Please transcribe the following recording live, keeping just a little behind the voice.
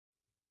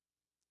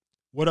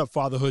What up,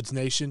 Fatherhoods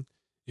Nation?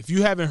 If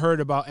you haven't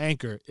heard about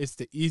Anchor, it's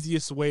the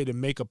easiest way to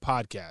make a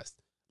podcast.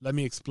 Let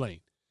me explain.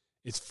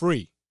 It's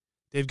free.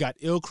 They've got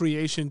ill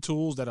creation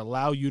tools that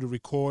allow you to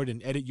record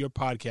and edit your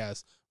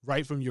podcast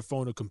right from your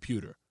phone or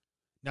computer.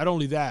 Not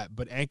only that,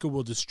 but Anchor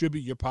will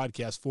distribute your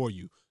podcast for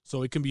you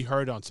so it can be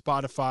heard on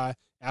Spotify,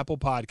 Apple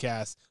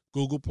Podcasts,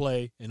 Google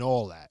Play, and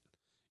all that.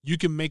 You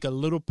can make a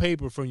little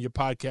paper from your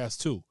podcast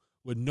too,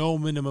 with no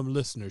minimum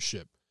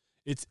listenership.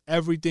 It's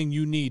everything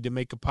you need to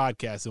make a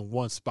podcast in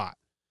one spot.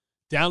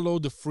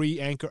 Download the free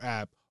Anchor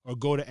app or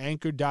go to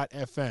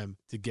anchor.fm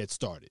to get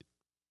started.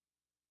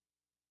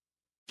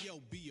 Yo,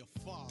 be a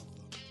father.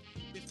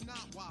 If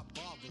not, why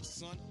bother,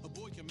 son? A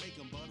boy can make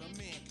them, but a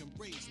man can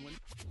raise one.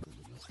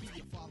 Be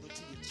a father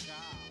to your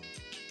child.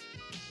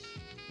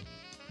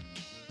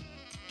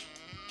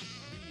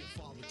 Be a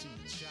father to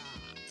your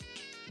child.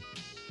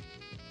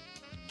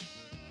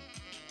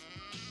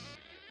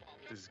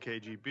 This is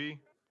KGB.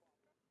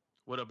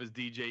 What up, is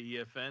DJ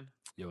EFN?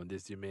 Yo, and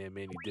this is your man,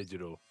 Manny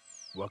Digital.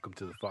 Welcome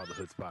to the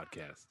Fatherhoods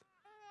Podcast.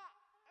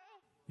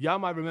 Y'all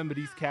might remember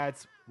these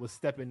cats was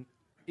stepping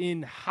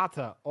in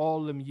hotter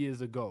all them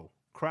years ago.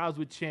 Crowds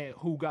would chant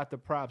who got the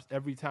props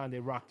every time they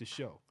rocked the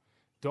show.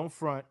 Don't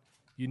front.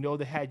 You know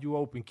they had you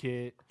open,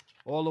 kid.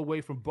 All the way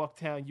from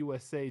Bucktown,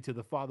 USA to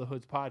the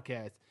Fatherhoods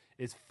Podcast.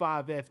 It's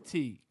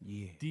 5FT,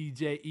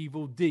 DJ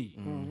Evil D,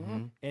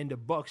 and the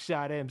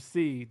Buckshot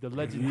MC, the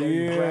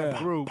legendary rap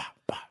group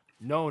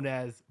known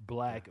as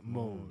Black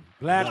Moon.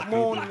 Black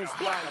Moon in the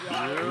spot,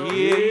 y'all.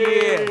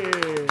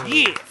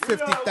 Yeah.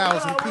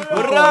 50,000 people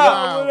What go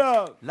up?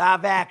 wild.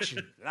 Live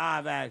action.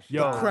 Live action.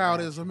 Yo. The crowd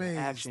is amazed.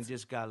 Action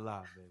just got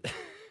live, baby.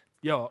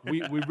 Yo,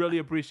 we really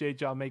appreciate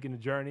y'all making the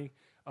journey.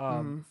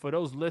 For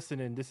those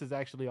listening, this is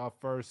actually our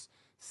first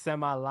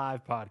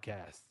semi-live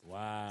podcast.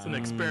 Wow. It's an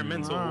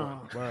experimental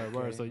one.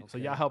 Word. So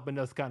y'all helping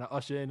us kind of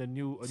usher in a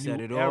new Set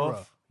it era.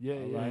 off. Yeah.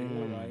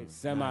 All right.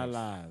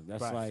 Semi-live.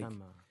 That's Right. like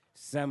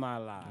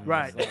semi-live.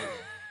 Right.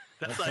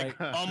 That's like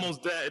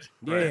almost dead.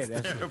 Yeah,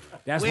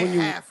 that's We're when you.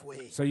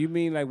 halfway. So you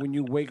mean like when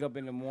you wake up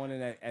in the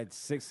morning at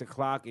 6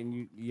 o'clock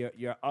and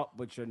you're up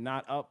but you're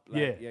not up?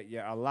 Like Yeah.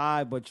 You're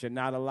alive but you're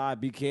not alive.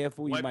 Be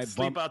careful. You Wipe the might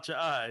sleep bump. out your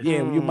eyes.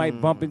 Yeah, you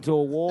might bump into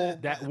a wall.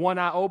 That one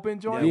eye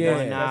open joint?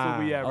 Yeah. That's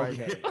what we at right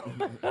Okay.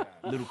 here.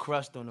 Little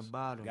crust on the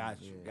bottom.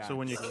 Got you. Yeah. So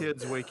when your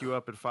kids wake you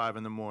up at 5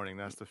 in the morning,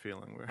 that's the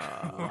feeling we're.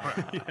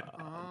 I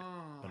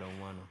don't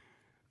want to.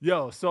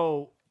 Yo,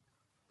 so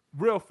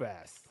real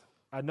fast.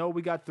 I know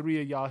we got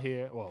 3 of y'all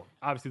here. Well,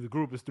 obviously the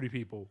group is 3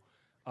 people.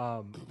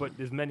 But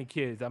there's many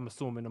kids, I'm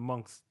assuming,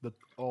 amongst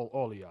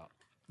all of y'all.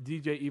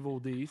 DJ Evil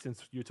D,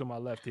 since you're to my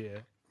left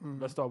here,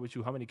 let's start with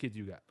you. How many kids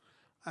you got?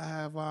 I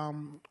have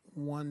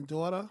one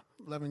daughter,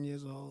 11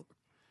 years old,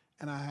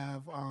 and I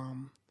have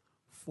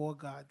 4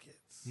 god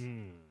kids.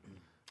 You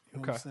know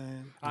what I'm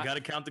saying? You got to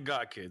count the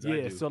God kids. I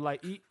Yeah, do. so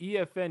like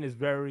EFN is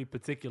very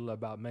particular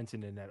about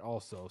mentioning that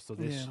also. So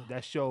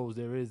that shows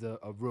there is a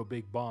real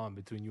big bond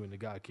between you and the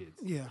God kids.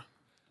 Yeah.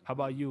 How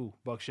about you,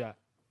 Buckshot?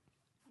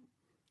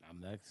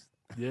 I'm next.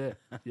 Yeah.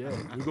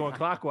 We're going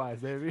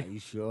clockwise, Are baby. you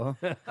sure?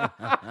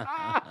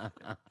 I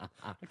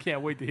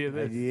can't wait to hear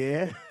this.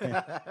 Yeah.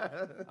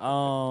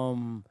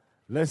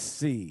 Let's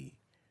see.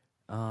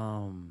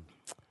 How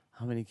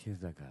many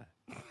kids I got?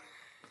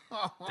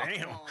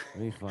 Damn. Let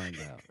me find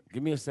out.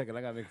 Give me a second.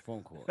 I gotta make a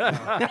phone call.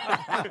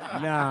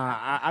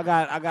 Nah,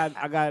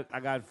 I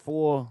got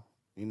 4.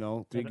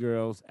 3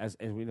 girls.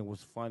 And you know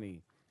what's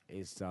funny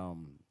is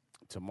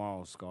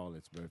tomorrow's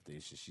Scarlett's birthday.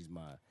 She's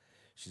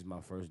my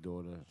first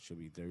daughter. She'll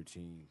be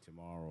 13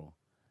 tomorrow.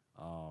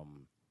 I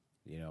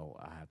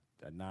have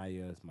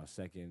Anaya is my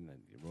second,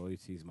 and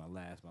Royalty is my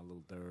last, my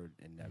little third,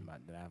 and then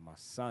I have my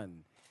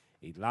son,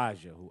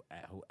 Elijah, who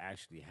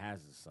actually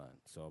has a son.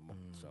 So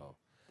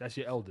That's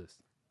your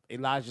eldest.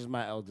 Elijah's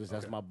my eldest.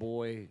 That's my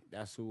boy.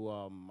 That's who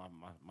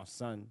my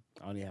son.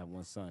 I only have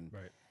one son.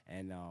 Right.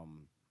 And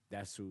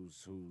that's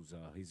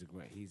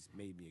he's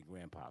maybe a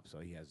grandpop, so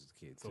he has his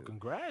kids. So too.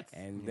 congrats.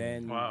 And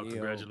then Wow,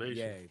 congratulations.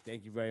 Yeah,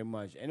 thank you very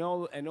much. And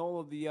all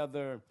of the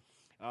other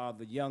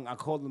the young, I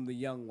call them the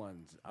young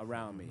ones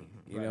around me.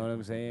 You know what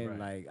I'm saying? Right.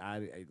 Like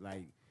I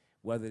like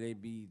whether they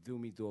be through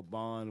me through a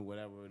bond,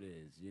 whatever it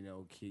is.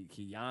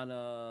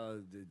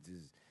 Kiana,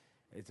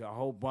 it's a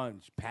whole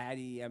bunch.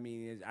 Patty, I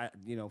mean,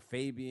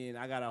 Fabian.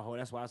 I got a whole.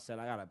 That's why I said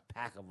I got a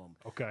pack of them.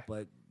 Okay.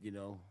 But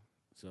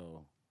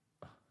so.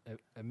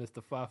 And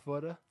Mr.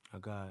 5-footer? I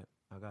got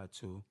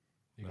 2.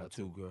 You got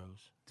 2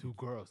 girls. 2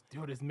 girls.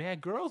 Yo, there's mad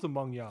girls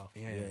among y'all.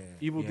 Yeah.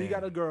 Evil D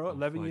got a girl,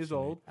 11 years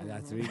old. I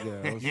got 3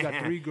 girls. You got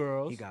 3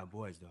 girls. He got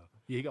boys though.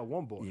 Yeah, he got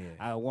 1 boy. Yeah.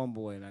 I got 1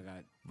 boy and I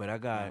got. But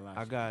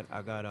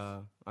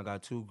I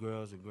got 2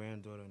 girls, a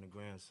granddaughter and a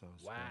grandson.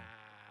 So. Wow.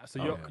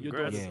 So your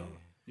congrats. daughter's, Yeah.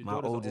 your My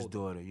daughter's oldest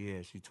older. daughter,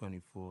 yeah, she's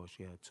 24.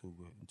 She had 2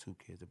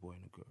 kids, a boy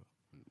and a girl.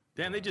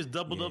 Damn, they just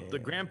doubled up the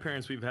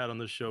grandparents we've had on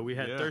the show. We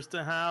had Yeah.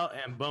 Thurston Howe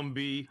and Bum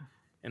B,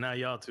 and now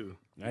y'all 2.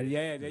 Yeah,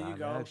 there you Live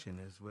go. action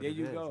is what There it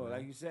you is, go. man.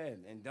 Like you said,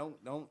 and don't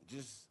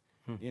just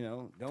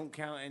don't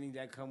count any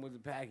that come with the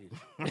package.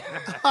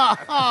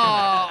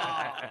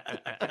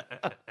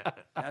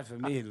 That's for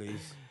me at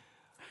least.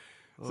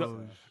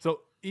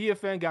 So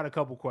EFN got a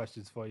couple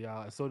questions for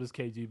y'all, and so does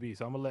KGB.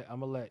 So I'm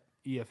gonna let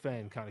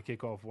EFN kind of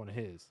kick off one of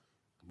his.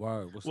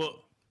 Word. What's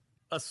Well,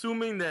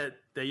 assuming that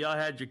y'all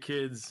had your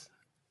kids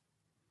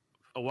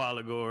a while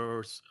ago,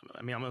 or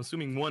I mean, I'm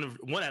assuming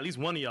at least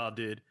one of y'all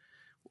did.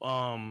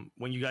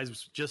 When you guys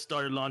just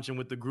started launching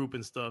with the group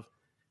and stuff,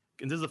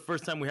 and this is the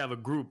first time we have a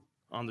group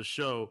on the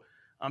show.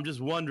 I'm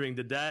just wondering,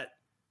 did that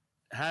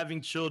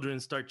having children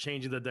start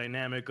changing the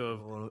dynamic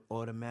of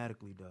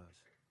Automatically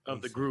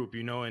does. the group,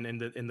 you know, and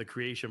in the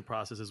creation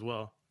process as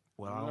well?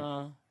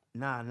 Well,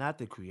 not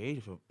the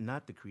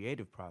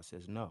creative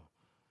process. No,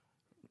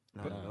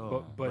 not at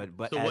all. But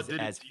So what did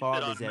it- as you far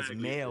said as automatically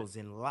males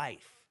in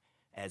life,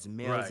 Right.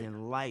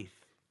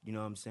 you know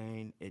what I'm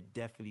saying? It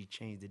definitely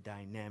changed the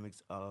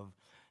dynamics of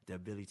the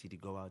ability to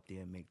go out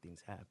there and make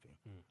things happen.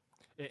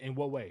 In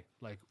what way?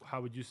 Like,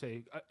 how would you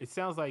say? It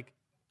sounds like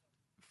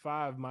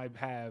Five might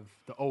have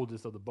the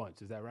oldest of the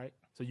bunch. Is that right?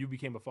 So you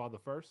became a father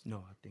first?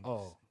 No, I think.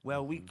 Oh.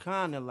 Well, we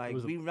kind of like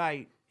was a- we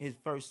write his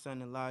first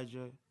son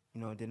Elijah.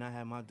 You know, then I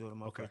had my daughter,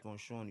 my Okay. first one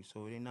Shawnee.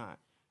 So they're not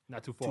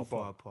Not too too far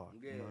far apart.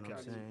 apart. You know what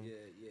I'm saying?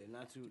 Yeah,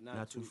 not too Not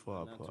not too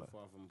far not apart.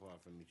 too far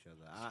from each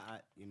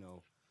other.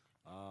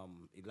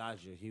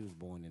 Elijah, he was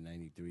born in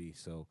 '93,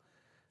 so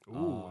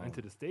Ooh,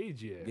 into the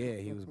stage year. yeah,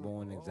 he was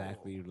born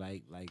exactly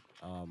right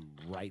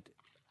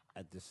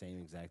at the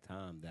same exact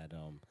time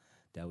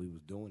that we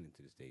was doing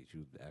Into the Stage. He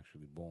was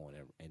actually born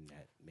in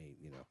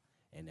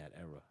in that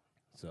era.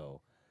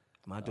 So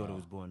My daughter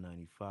was born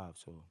 '95,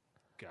 so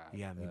God.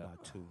 he had me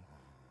about 2.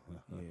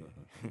 Yeah. you know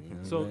what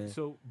I'm saying?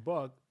 So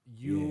Buck,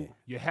 you're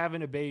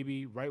having a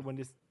baby right when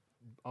this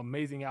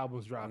amazing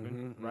album's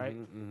dropping, right?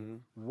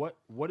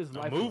 What is The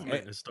life movement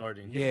like? is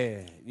starting.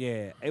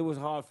 Yeah. It was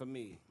hard for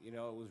me. You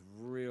know, it was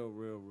real.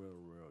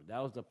 That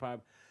was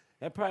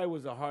that probably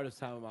was the hardest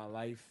time of my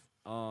life.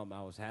 I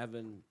was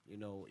having,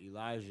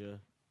 Elijah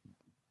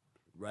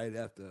right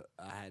after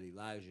I had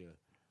Elijah.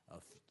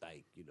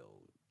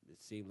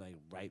 It seemed like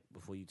right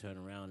before you turn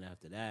around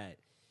after that,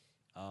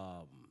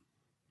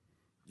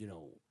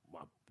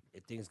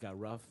 things got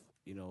rough.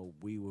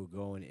 We were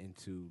going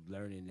into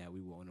learning that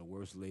we were on the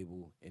worst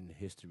label in the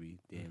history,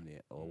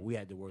 or we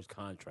had the worst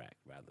contract,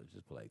 rather,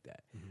 just put it like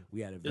that.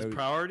 We had a This very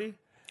priority?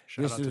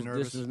 this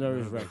is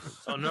Nervous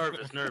Records. Oh,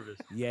 nervous.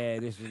 Yeah,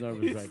 this was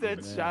Nervous He Records.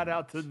 said, man. "Shout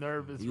out to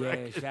Nervous Yeah,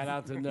 Records." shout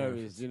out to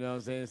Nervous. You know what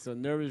I'm saying? So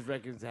Nervous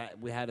Records,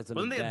 we had us on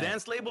Wasn't the they a back.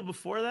 dance label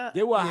before that?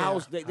 They were a Yeah.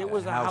 house. They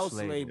was a House house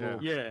label.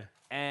 label. Yeah.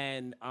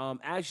 And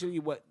actually,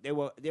 what they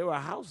were a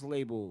house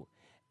label,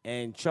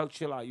 and Chuck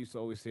Chillout used to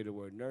always say the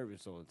word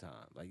nervous all the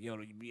time. Like, you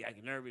be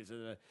acting nervous.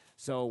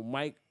 So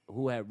Mike,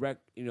 who had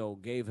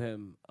gave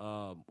him,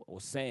 or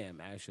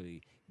Sam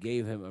actually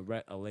gave him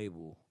a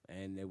label,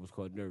 and it was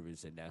called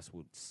Nervous, and that's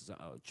what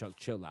Chuck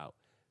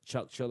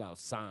Chillout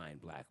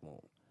signed Black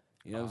Moon.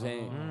 You know what I'm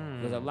saying?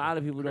 Because a lot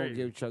of people don't Crazy.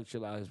 give Chuck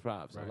Chillout his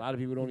props. A lot of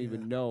people don't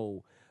even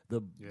know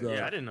the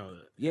Yeah, I didn't know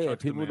that. yeah,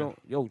 Chuck's the people man. don't.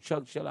 Yo,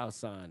 Chuck Chillout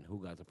signed. Who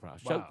got the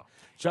props? Wow.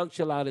 Chuck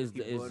Chillout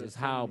is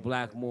how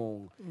Black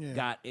Moon Yeah.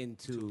 got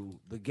into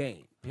the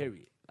game.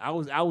 Period. I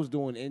was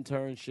doing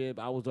internship.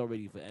 I was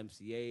already for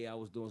MCA. I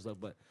was doing stuff,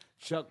 but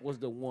Chuck was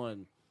the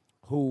one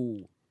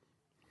who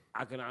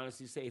I can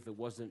honestly say, if it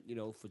wasn't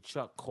for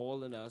Chuck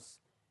calling us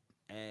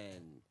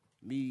and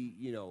me,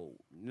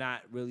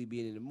 not really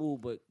being in the mood,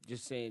 but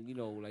just saying,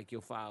 like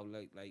your file,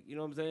 like you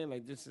know what I'm saying,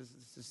 like just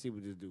see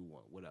what this dude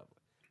want, whatever.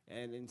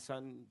 And then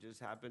Son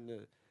just happened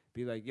to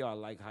be like, yo, I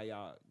like how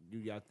y'all do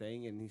y'all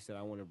thing. And he said,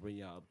 I want to bring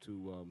y'all up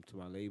to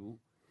my label.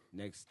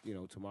 Next,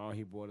 tomorrow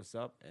he brought us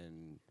up,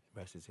 and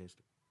Rest is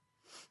history.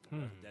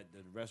 that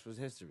the rest was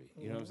history.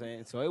 You know what I'm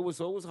saying? So it was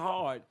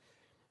hard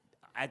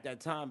at that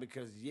time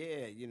because,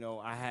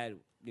 I had,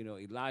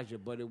 Elijah,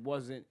 but it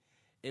wasn't,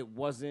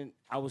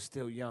 I was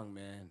still young,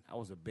 man. I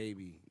was a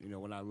baby,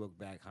 when I look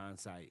back,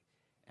 hindsight.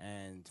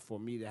 And for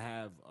me to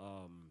have,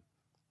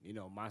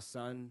 my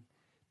son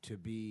to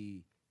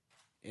be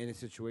in a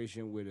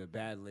situation with a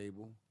bad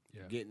label,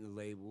 getting the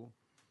label,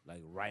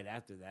 like right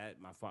after that,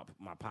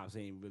 my pops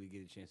ain't really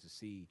get a chance to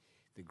see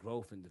the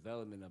growth and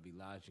development of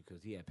Elijah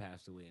because he had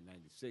passed away in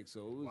 '96.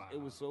 So it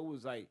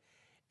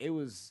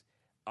was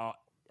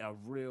a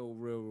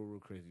real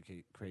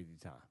crazy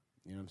time.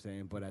 You know what I'm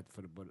saying? But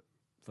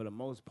for the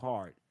most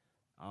part,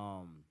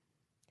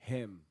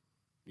 him,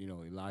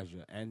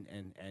 Elijah and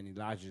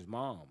Elijah's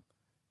mom,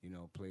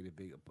 played a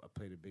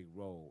big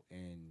role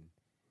in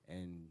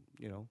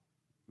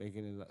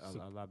making it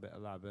a lot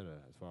better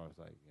as far as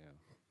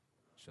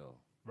so.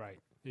 Right.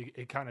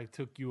 It kind of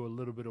took you a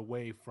little bit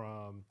away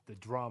from the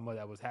drama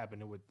that was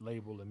happening with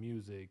label and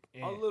music.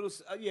 And A little,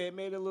 it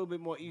made it a little bit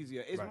more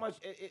easier. It's Right.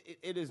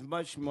 it is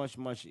much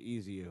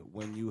easier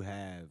when you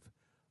have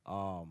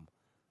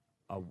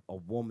a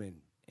woman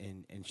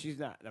and she's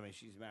not. I mean,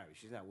 she's married.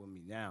 She's not with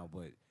me now,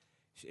 but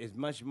it's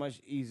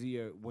much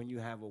easier when you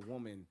have a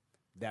woman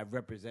that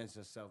represents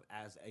herself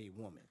as a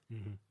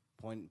woman.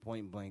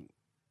 Point blank.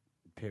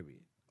 Period.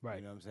 Right.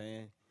 You know what I'm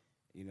saying?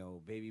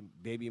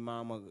 Baby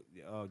mama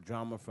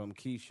drama from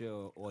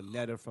Keisha or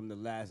Netta from the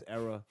last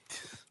era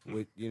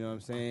with, you know what I'm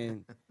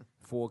saying?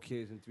 4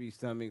 kids and 3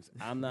 stomachs,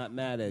 I'm not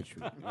mad at you.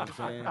 You know what I'm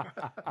saying?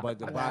 But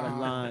the bottom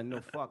line, no,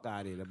 fuck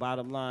out of here. The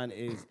bottom line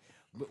is,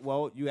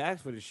 well, you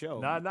asked for the show.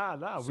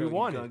 Nah. So We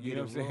want gonna it. You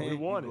know what I'm raw. saying? We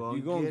want it. You're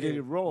going to get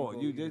it raw. You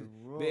You gonna get did, it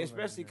raw but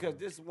especially right now. because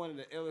this is one of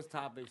the illest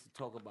topics to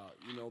talk about,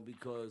 you know,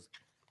 because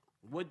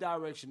what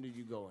direction do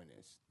you go in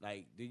this?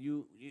 Like, do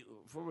you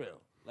for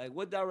real? Like,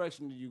 what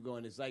direction do you go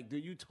in this? Like, do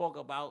you talk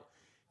about,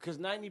 because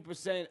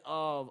 90%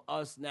 of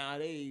us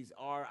nowadays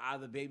are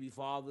either baby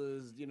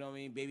fathers, you know what I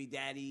mean, baby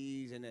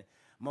daddies, and the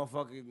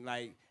motherfucking,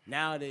 like,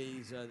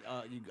 nowadays,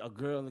 a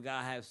girl and a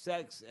guy have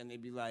sex, and they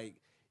be like,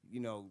 you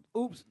know,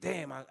 oops,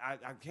 damn, I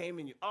came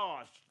in you. Oh,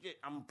 shit,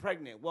 I'm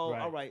pregnant. Well,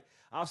 Right. all right,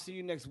 I'll see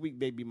you next week,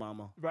 baby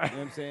mama. Right. You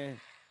know what I'm saying?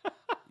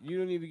 You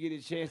don't even get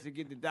a chance to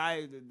get the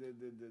diet,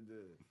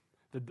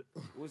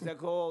 what's that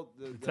called?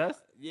 The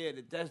test? Yeah,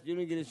 the test. You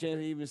don't get a chance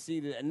to even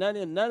see none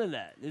of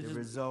that. It's The just,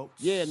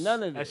 results. yeah,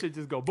 none of That it. shit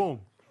just go boom.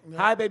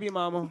 Hi, baby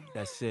mama.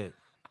 That's it.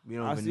 We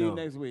don't I'll even see know. you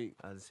next week.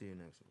 I'll see you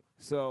next week.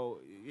 So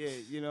yeah,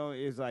 you know,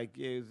 it's like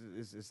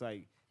it's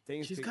like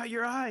things. She's could- got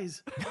your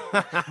eyes.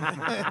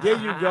 There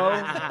you go.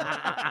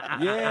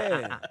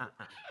 Yeah,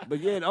 but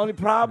yeah, the only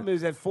problem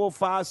is at 4,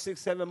 5,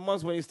 6, 7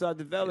 months when they start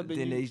developing.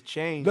 Then you- they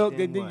change. Look,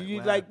 then then what? you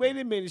What like, happened?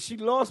 wait a minute, she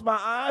lost my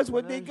eyes.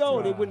 Where'd they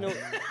go? They Right. wouldn't know.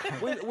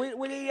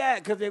 Where they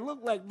at? Because they look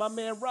like my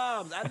man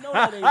Rob's. I know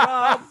that ain't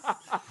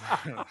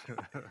Rob.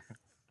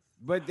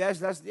 But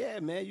that's yeah,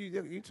 man.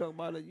 You talk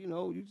about it. You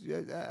know,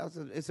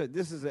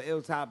 this is an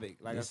ill topic.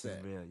 Like This I is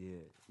said, real, yeah.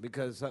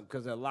 because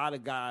a lot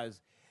of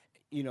guys,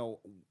 you know,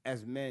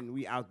 as men,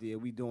 we out there,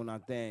 we doing our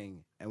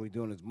thing, and we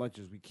doing as much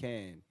as we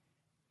can,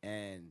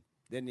 and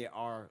then there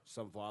are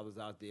some fathers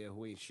out there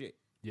who ain't shit.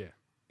 Yeah.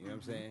 You know what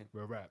I'm saying?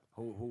 Real rap.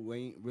 Who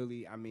ain't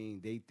really. I mean,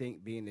 they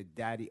think being a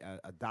daddy,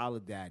 a dollar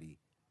daddy,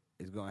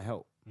 is gonna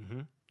help. Mm-hmm.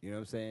 You know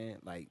what I'm saying?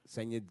 Like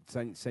send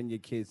your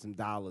kids some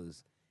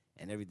dollars,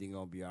 and everything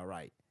gonna be all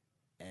right.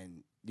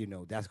 And you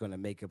know that's gonna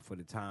make up for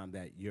the time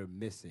that you're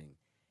missing,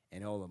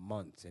 and all the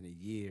months and the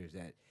years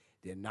that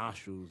their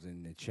nostrils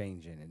and they're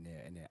changing, and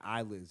their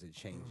eyelids are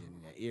changing,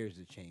 and their ears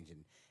are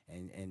changing,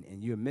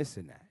 and you're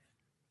missing that.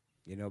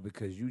 You know,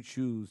 because you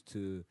choose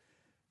to,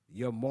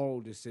 your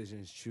moral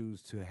decisions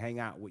choose to hang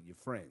out with your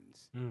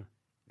friends, and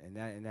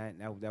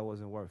that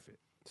wasn't worth it.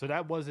 So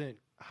that wasn't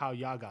how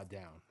y'all got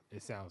down,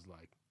 it sounds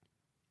like.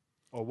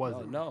 Or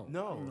was it? No.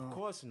 No, of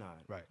course not.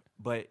 Right.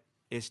 But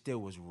it still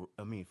was.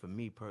 I mean, for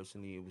me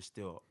personally, it was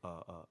still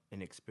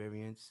an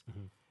experience.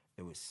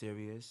 It was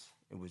serious.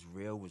 It was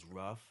real. It was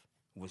rough.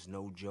 It was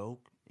no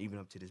joke. Even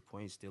up to this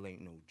point, it still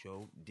ain't no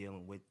joke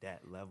dealing with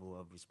that level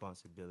of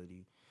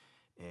responsibility,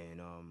 and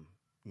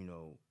you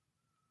know,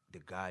 the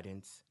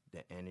guidance,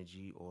 the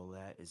energy, all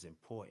that is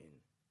important.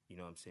 You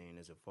know what I'm saying?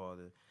 As a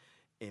father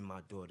in my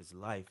daughter's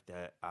life,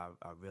 that I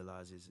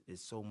realize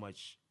is so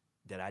much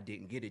that I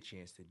didn't get a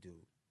chance to do.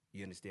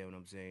 You understand what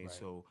I'm saying? Right.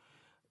 So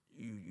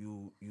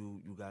you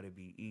got to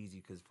be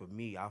easy, because for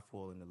me, I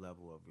fall in the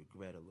level of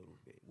regret a little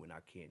bit when I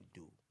can't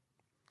do.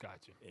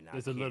 Gotcha. And I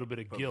There's a little can't bit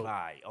of guilt.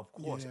 provide, of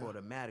course, Yeah.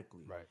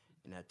 automatically. Right.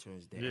 And that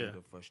turns to Yeah.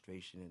 anger,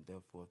 frustration, and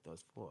therefore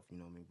thus forth. You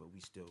know what I mean? But we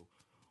still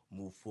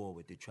move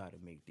forward to try to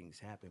make things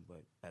happen.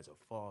 But as a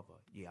father,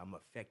 yeah, I'm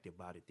affected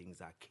by the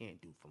things I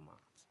can't do for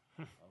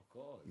mine. Of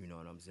course. You know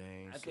what I'm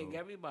saying? I think So,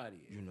 everybody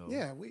is. you know.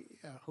 Yeah,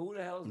 Who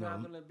the hell's No, not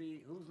I'm- gonna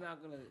be? Who's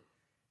not gonna?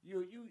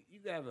 You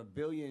have $1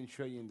 billion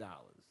trillion.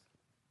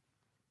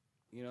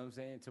 You know what I'm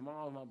saying?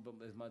 Tomorrow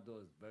is my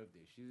daughter's birthday.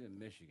 She's in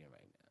Michigan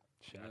right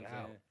now. You know Shout what I'm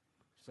out. saying?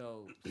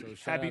 So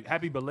shout Happy out,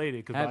 happy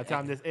belated, because by the Happy-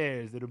 time this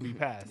airs, it'll be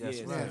past.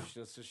 That's yeah, right.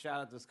 So shout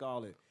out to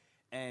Scarlett.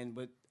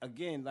 But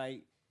again,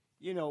 like,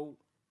 you know,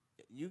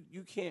 you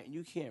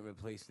can't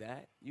replace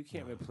that. You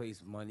can't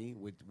replace money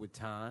with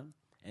time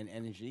and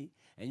energy.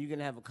 And you can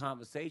have a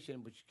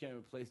conversation, but you can't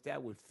replace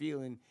that with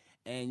feeling,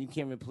 and you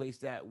can't replace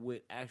that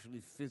with actually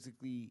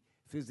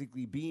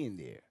physically being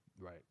there.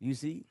 Right. You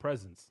see?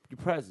 Presence. Your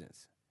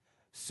presence.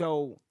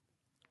 So,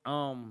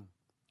 I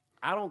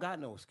don't got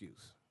no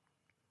excuse.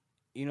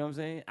 You know what I'm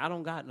saying? I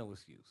don't got no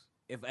excuse.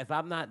 If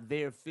I'm not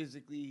there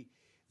physically,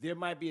 there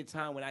might be a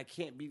time when I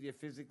can't be there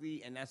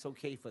physically, and that's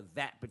okay for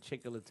that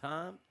particular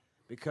time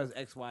because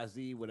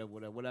XYZ,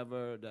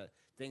 whatever, the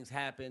things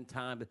happen,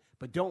 time.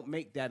 But don't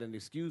make that an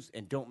excuse,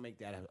 and don't make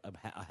that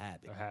a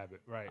habit. A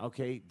habit. Right.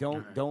 Okay?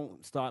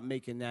 Don't start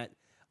making that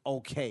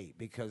okay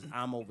because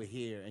I'm over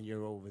here and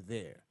you're over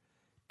there.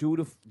 Do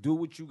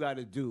what you got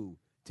to do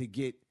to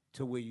get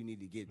to where you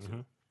need to get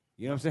to.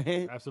 You know what I'm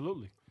saying?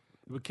 Absolutely.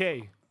 But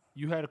Kay,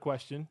 you had a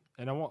question,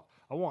 and I want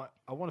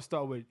to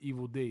start with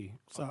Evil D.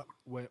 What's up?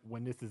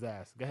 When this is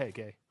asked, go ahead,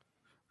 Kay.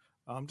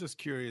 I'm just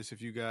curious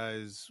if you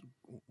guys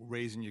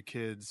raising your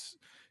kids,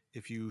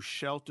 if you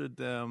sheltered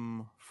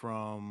them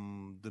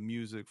from the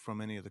music, from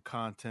any of the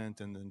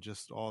content, and then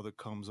just all that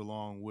comes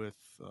along with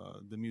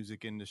the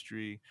music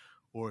industry,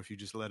 or if you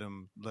just let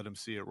them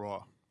see it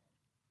raw.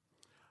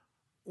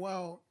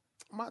 Well,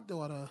 my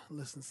daughter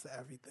listens to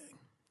everything.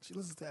 She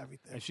listens to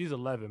everything. And she's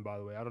 11, by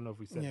the way. I don't know if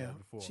we said that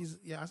before.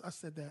 I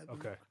said that.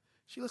 Okay.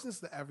 She listens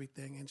to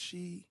everything, and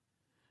she,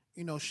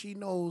 you know, she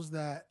knows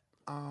that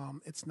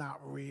It's not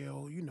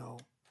real.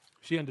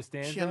 She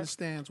understands She that?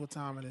 understands what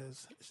time it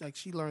is. It's like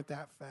she learned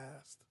that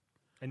fast.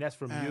 And that's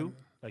from you? And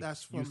Like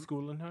that's you from-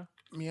 schooling her?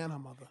 Me and her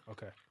mother.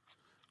 Okay.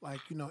 Like,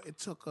 it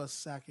took a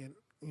second,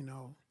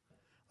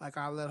 like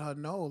I let her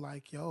know,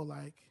 like, yo,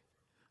 like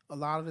a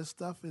lot of this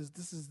stuff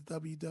this is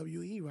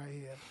WWE right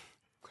here.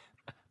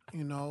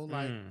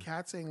 Like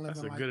cats ain't living That's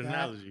a like good that.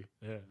 analogy.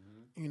 Yeah.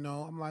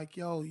 I'm like,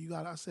 yo,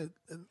 I said,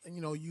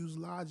 use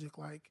logic.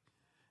 Like,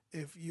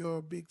 if you're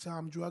a big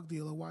time drug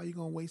dealer, why are you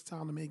gonna waste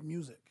time to make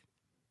music?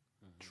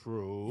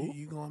 True.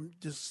 You gonna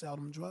just sell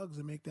them drugs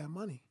and make that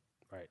money.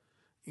 Right.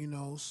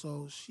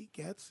 So she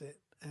gets it.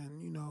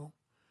 And,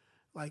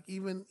 like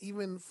even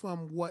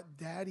from what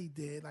daddy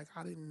did, like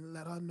I didn't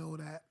let her know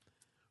that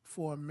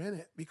for a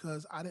minute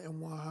because I didn't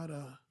want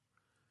her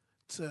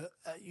to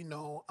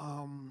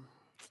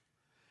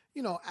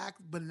act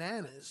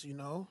bananas,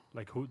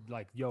 Like who?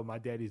 Like yo, my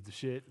daddy's the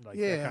shit. Like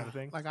yeah, that kind of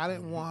thing. like I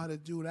didn't want her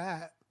to do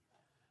that,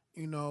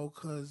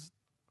 because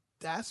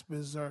that's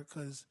berserk.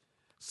 Because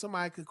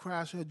somebody could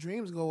crash her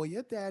dreams. And go, well,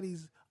 your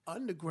daddy's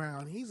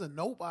underground. He's a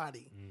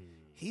nobody.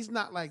 He's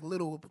not like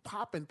little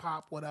pop and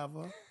pop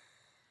whatever.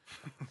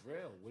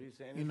 Real. What are you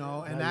saying? And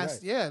No,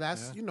 that's you're right.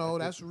 that's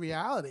that's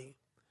reality.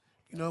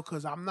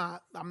 Because I'm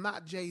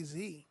not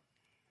Jay-Z.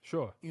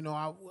 Sure.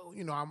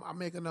 I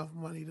make enough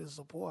money to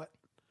support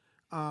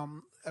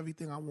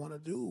everything I want to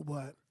do,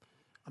 but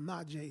I'm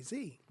not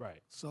Jay-Z.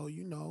 Right. So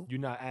You're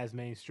not as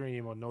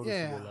mainstream or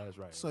noticeable as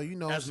right. So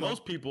As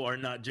most people are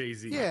not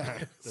Jay-Z.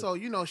 yeah. So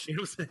You know what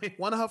I'm saying?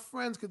 one of her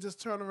friends could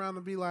just turn around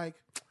and be like,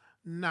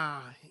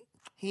 "Nah,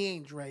 he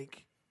ain't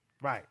Drake.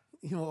 Right.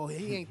 He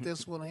ain't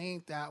this one. He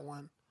ain't that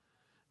one.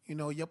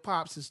 Your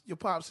pops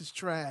is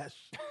trash."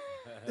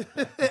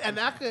 And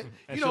I could,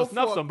 And she'll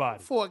snuff for,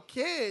 somebody. for a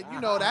kid,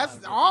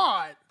 that's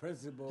hard,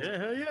 Principal. Yeah,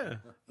 hell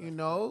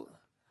yeah.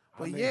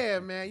 But yeah,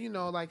 man,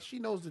 like she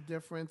knows the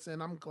difference,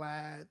 and I'm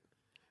glad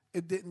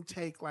it didn't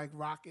take like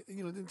rocket. It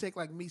didn't take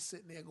like me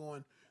sitting there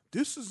going,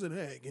 "This is an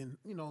egg," and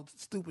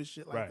stupid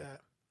shit like Right.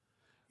 that.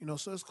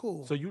 So it's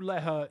cool. So you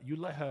let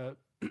her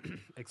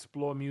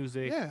explore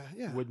music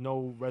Yeah. with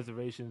no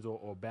reservations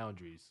or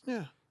boundaries.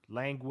 yeah.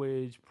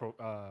 Language,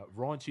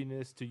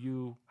 raunchiness to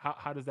you.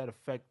 How does that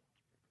affect,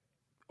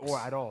 or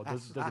at all?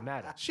 Does it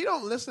matter? She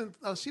don't listen.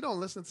 She don't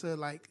listen to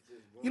like,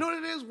 you know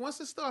what it is.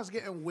 Once it starts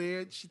getting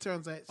weird, she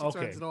turns it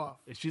off.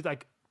 She's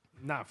like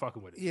not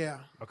fucking with it. Yeah.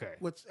 Okay.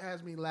 Which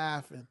has me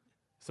laughing.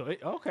 So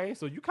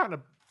so you kind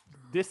of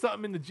there's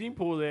something in the gene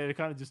pool there that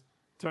kind of just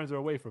turns her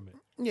away from it.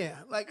 Yeah.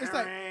 Like it's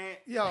like,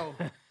 yo,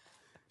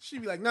 she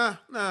be like, nah.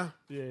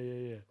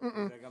 Yeah.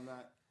 Like I'm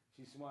not.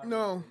 She's smart.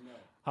 No.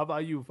 How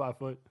about you, 5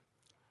 foot?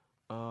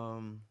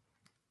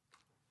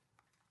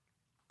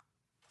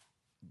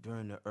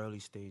 During the early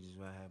stages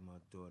when I had my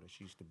daughter,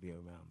 she used to be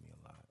around me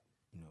a lot,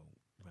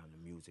 around the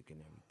music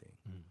and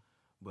everything.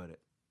 But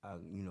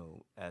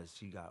as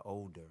she got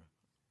older,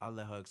 I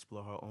let her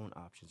explore her own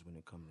options when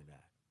it comes to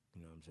that.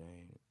 You know what I'm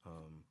saying?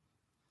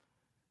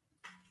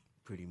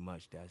 Pretty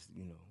much that's,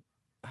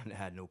 I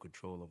had no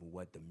control over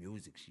what the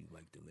music she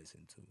liked to listen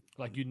to.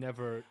 Like you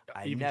never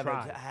I even never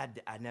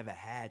tried. I never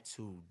had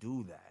to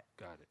do that.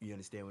 Got it. You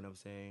understand what I'm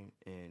saying?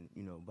 And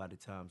by the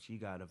time she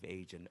got of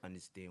age and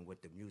understand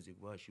what the music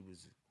was,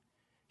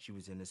 she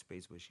was in a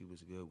space where she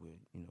was good with,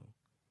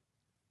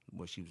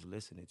 what she was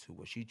listening to,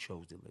 what she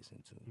chose to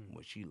listen to,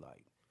 what she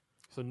liked.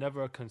 So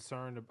never a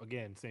concern,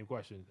 again, same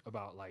question,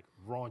 about like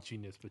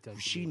raunchiness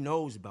potentially. She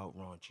knows about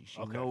raunchy. She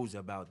Okay. knows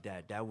about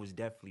that. That was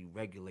definitely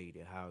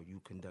regulated, how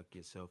you conduct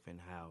yourself and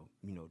how,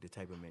 the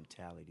type of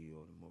mentality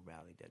or the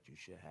morality that you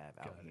should have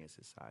out here in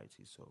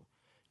society. So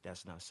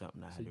that's not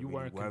something I had to you really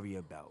weren't worry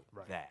about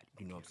Right. that.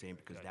 You know what I'm saying?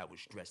 Because that was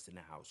stressed in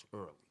the house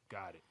early.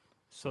 Got it.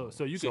 So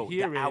you can So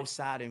hear the it.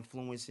 outside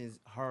influences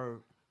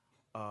her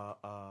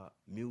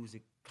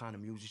music, kind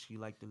of music she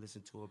liked to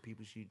listen to, or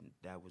people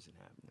that wasn't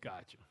happening.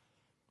 Gotcha.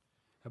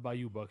 How about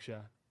you,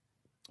 Buckshot?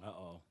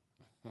 Uh-oh.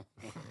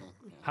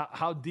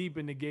 How deep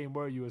in the game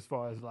were you as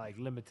far as like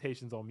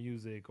limitations on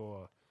music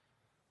or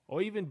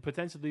even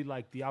potentially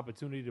like the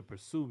opportunity to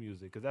pursue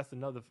music? Because that's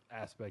another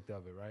aspect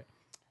of it, right?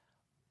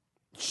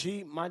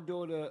 My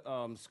daughter,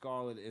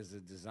 Scarlett, is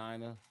a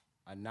designer.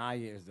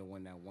 Anaya is the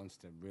one that wants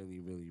to really,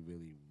 really,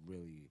 really,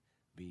 really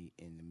be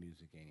in the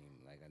music game.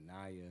 Like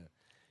Anaya,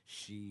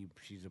 she's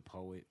a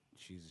poet.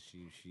 She's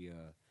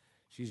young.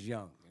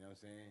 You know what I'm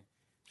saying?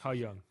 How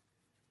young?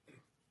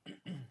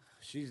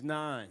 She's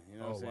 9. You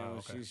know what I'm Oh, saying? wow,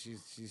 okay.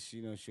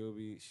 She's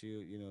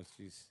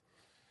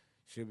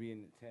she'll be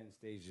in the 10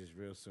 stages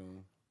real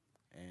soon,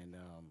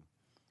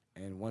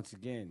 and once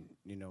again,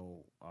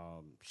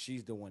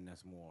 she's the one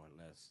that's more or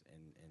less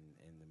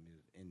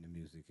in the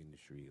music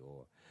industry,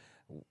 or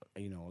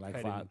like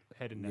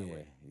heading that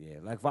way. Yeah.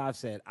 Like Five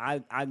said,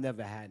 I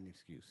never had an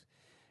excuse,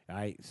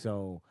 right?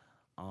 So.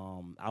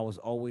 I was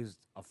always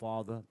a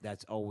father.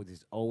 That's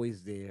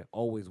always there,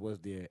 always was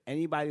there.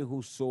 Anybody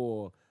who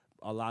saw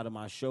a lot of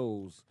my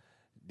shows,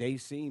 they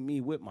seen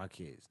me with my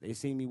kids. They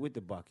seen me with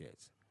the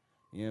Buckheads.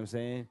 You know what I'm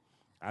saying?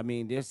 I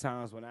mean, there's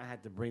times when I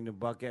had to bring the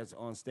Buckettes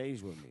on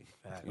stage with me.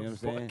 Facts. You know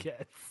what I'm saying?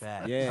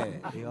 Facts. Yeah.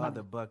 They are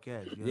the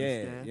Buckettes. You Yeah,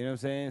 understand? you know what I'm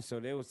saying? So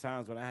there was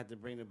times when I had to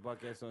bring the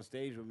Buckettes on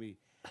stage with me,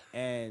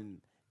 and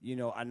you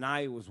know,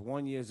 Anaya was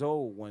 1 year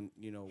old when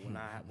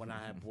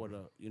I had brought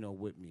her, you know,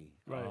 with me.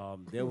 Right.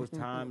 There was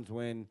times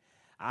when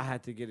I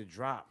had to get a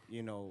drop,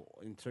 you know,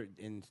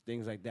 in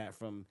things like that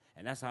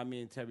and that's how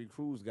me and Terry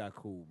Crews got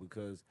cool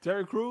because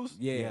Terry Crews?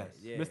 yeah, Yes.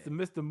 yeah.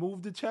 Mr.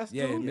 Move the Chest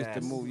Yeah, dude?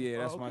 Mr. Move. Yeah,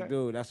 that's my okay.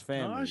 dude. That's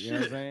family. Oh, you know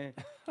what I'm shit. saying?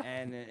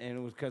 And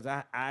it was because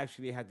I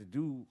actually had to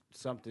do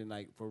something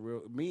like for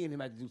real. Me and him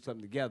had to do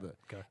something together.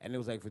 Okay. And it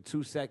was like for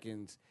 2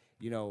 seconds,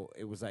 you know,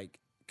 it was like,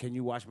 can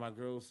you watch my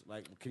girls?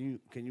 Like, can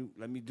you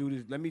let me do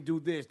this? Let me do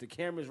this. The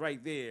camera's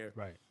right there.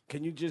 Right.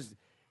 Can you just,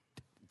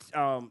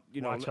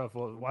 you know, Watch her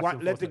for- watch wa- her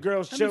for let a the second.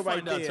 girls Let chill me right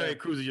find out there. Terry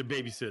Crews is your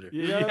babysitter.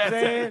 You know what I'm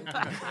saying?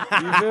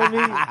 You feel me?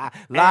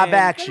 Live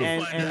action.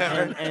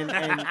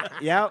 And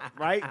yeah,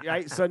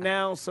 right. So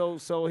now,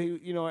 so he,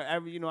 you know,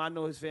 I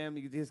know his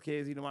family, his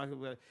kids, you know,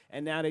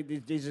 and now they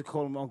just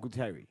call him Uncle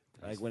Terry.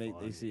 Like when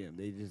they see him,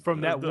 they just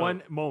From that dope.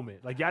 one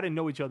moment. Like, y'all didn't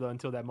know each other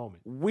until that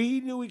moment. we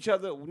knew each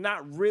other,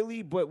 not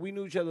really, but we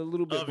knew each other a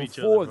little bit Of each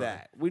other, before brother.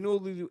 that. We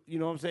knew, you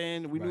know what I'm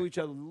saying? We knew Right. each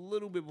other a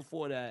little bit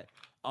before that.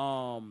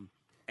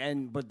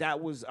 But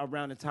that was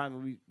around the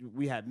time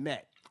we had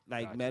met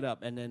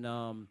up, and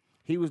then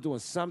he was doing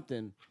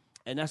something,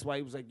 and that's why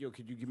he was like, "Yo,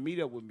 could you meet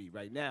up with me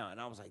right now?" And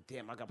I was like,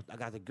 "Damn, I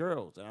got the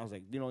girls," and I was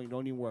like, "You know, you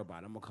don't even worry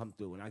about it. I'm gonna come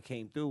through." And I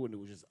came through, and it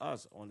was just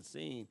us on the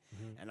scene,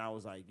 and I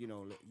was like, you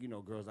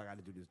know, girls, I got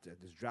to do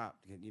this drop.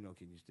 Can you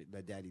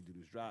let Daddy do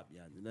this drop?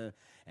 Yeah,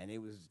 and it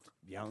was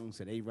young,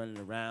 so they running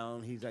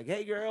around. He's like,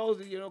 "Hey,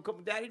 girls, you know,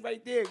 come, Daddy,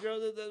 right there,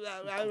 girls."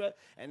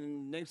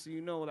 And next thing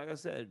you know, like I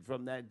said,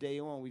 from that day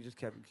on, we just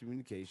kept in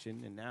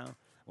communication, and now.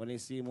 When they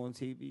see him on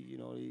TV, you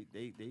know,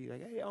 they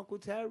like, "Hey, Uncle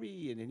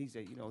Terry," and then he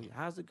said, you know,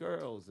 "How's the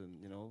girls?" And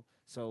you know,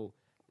 so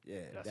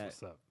yeah, That's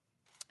what's up.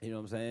 you know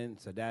what I'm saying.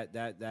 So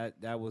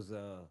that was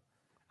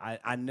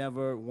I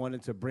never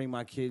wanted to bring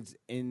my kids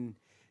in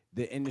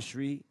the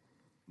industry,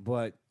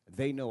 but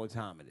they know what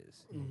time it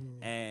is,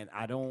 and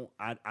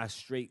I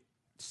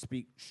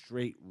speak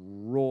straight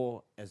raw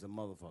as a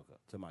motherfucker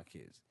to my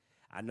kids.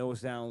 I know it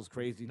sounds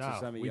crazy to Nah,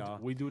 some of y'all.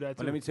 we do that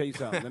But too. let me tell you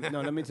something.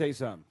 Let me tell you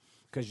something.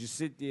 Because you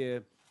sit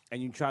there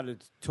and you try to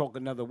talk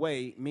another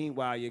way.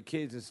 Meanwhile, your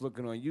kids is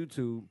looking on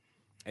YouTube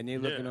and they're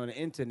looking on the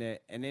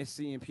internet and they're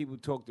seeing people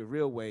talk the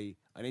real way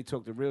and they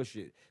talk the real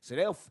shit. So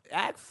they'll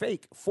act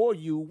fake for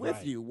you with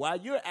Right. you while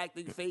you're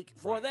acting fake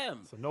for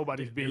them. So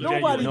nobody's being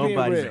Nobody's genuine. being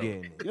Nobody's real.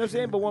 getting You it. know what I'm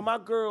saying? But when my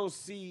girls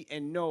see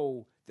and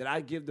know that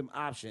I give them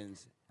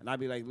options, and I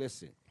be like,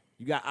 listen,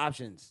 you got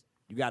options.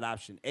 You got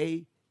option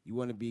A, you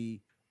want to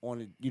be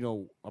on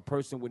a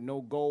person with no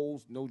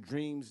goals, no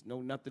dreams,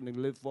 no nothing to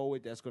live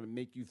forward. That's going to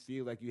make you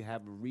feel like you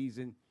have a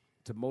reason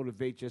to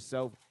motivate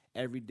yourself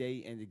every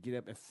day and to get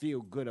up and feel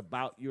good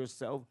about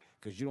yourself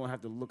because you don't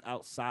have to look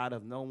outside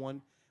of no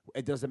one.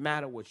 It doesn't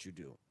matter what you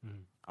do.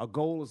 A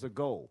goal is a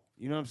goal.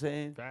 You know what I'm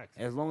saying? Facts.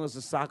 As long as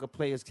the soccer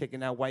player is kicking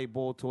that white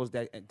ball towards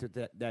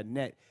that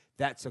net,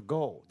 that's a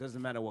goal.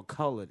 Doesn't matter what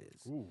color it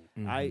is. Ooh.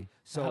 Right?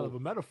 So Hell of a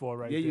metaphor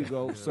right there there. you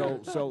go.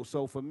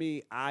 So for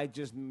me, I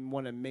just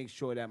want to make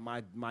sure that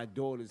my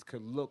daughters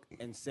could look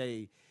and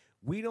say,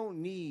 we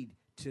don't need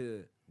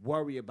to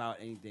worry about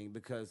anything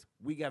because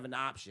we have an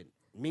option.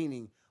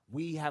 Meaning,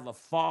 we have a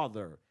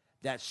father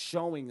that's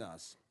showing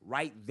us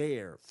right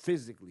there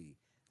physically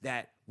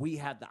that we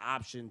have the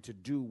option to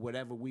do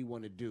whatever we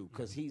want to do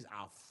because he's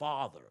our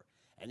father.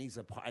 And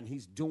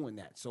he's doing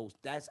that. So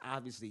that's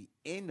obviously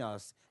in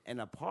us and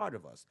a part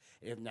of us.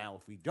 If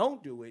we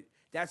don't do it,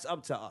 that's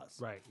up to us.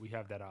 Right. We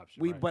have that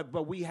option. right.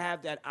 But we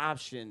have that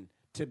option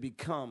to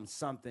become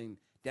something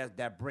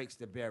that breaks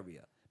the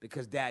barrier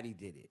because Daddy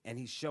did it, and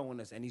he's showing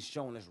us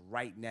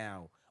right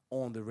now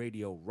on the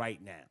radio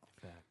right now.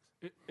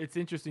 It's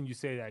interesting you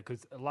say that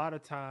because a lot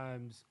of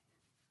times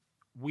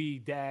we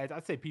dads,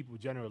 I'd say people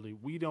generally,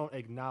 we don't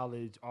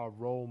acknowledge our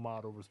role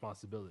model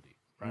responsibility,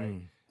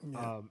 right?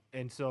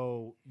 And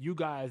so you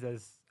guys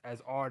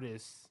as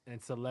artists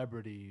and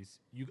celebrities,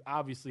 you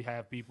obviously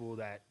have people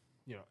that,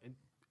 and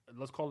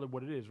let's call it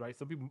what it is, right?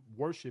 Some people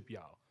worship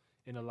y'all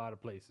in a lot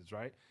of places,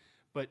 right?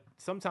 But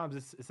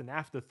sometimes it's an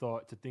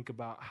afterthought to think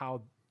about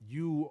how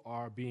you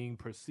are being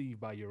perceived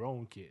by your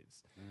own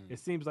kids. It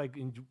seems like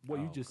in what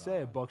you just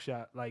said,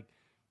 Buckshot, like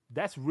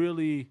that's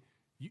really,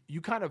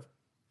 you kind of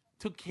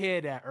took care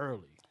of that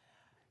early.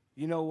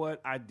 You know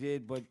what? I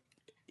did, but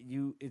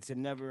it's a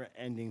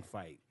never-ending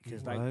fight.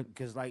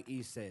 Because like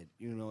E said,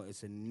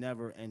 it's a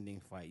never-ending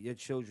fight. Your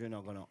children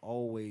are going to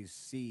always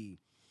see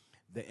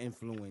the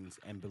influence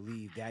and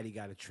believe Daddy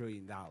got $1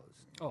 trillion.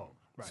 Oh,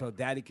 right. So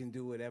Daddy can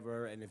do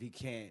whatever, and if he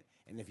can't,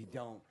 and if he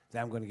don't,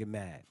 then I'm going to get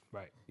mad.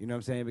 Right. You know what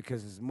I'm saying?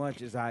 Because as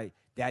much as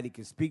Daddy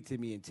can speak to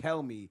me and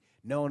tell me,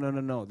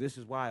 no, this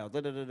is wild,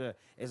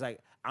 it's like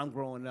I'm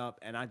growing up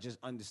and I just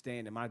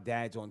understand that my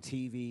dad's on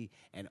TV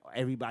and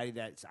everybody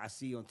that I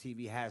see on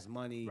TV has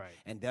money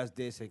and does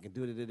this and can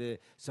do .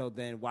 So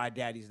then why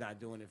Daddy's not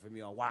doing it for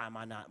me, or why am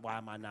I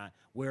not?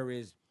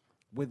 Whereas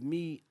with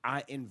me,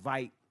 I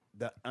invite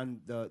the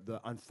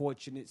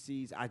unfortunate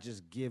seeds. I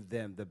just give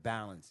them the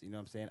balance. You know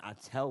what I'm saying? I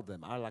tell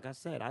them. I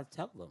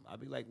tell them. I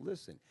be like,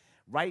 listen,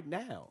 right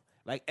now,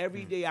 like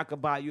every day I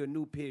could buy you a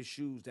new pair of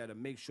shoes that'll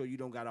make sure you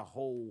don't got a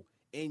hole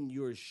in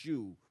your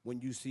shoe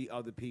when you see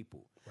other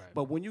people. Right.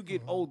 But when you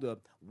get older,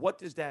 what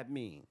does that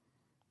mean?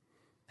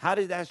 How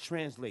does that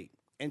translate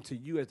into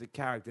you as the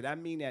character? That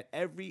mean that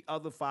every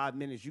other 5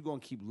 minutes you're gonna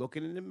keep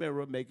looking in the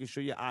mirror, making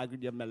sure your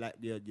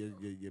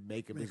your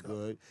makeup is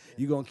good.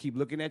 You're gonna keep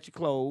looking at your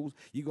clothes.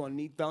 You're gonna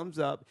need thumbs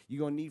up. You're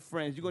gonna need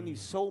friends. You're gonna need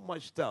so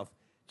much stuff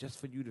just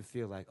for you to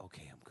feel like,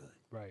 okay, I'm good.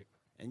 Right.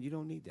 And you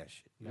don't need that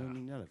shit. You don't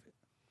need none of it.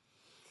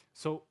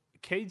 So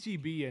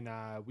KGB and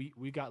I,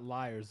 we got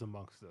liars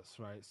amongst us,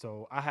 right?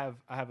 So I have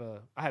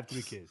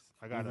 3 kids.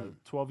 I got a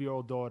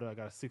 12-year-old daughter, I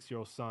got a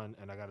 6-year-old son,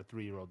 and I got a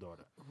 3-year-old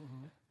daughter.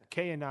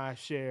 Kay and I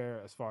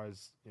share, as far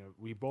as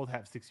we both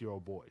have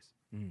 6-year-old boys,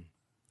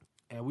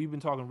 and we've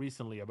been talking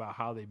recently about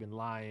how they've been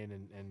lying,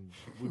 and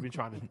we've been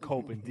trying to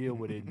cope and deal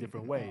with it in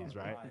different ways,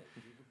 right?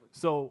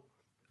 So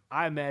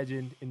I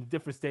imagine in the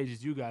different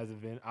stages you guys have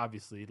been,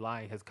 obviously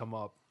lying has come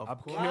up. I'm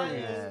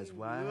curious. Yes,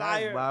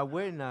 why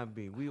wouldn't I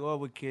be? We all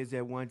were kids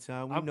at one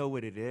time. We know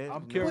what it is.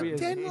 I'm We know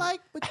curious. what it is.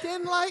 But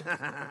then like.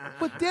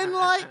 Let me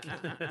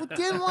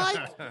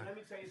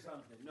tell you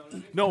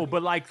something. No,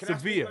 but like Can I speak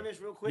severe. on this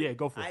real quick? Yeah,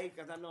 go for it.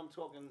 Because I know I'm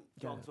talking.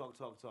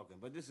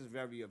 But this is a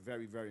very,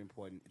 very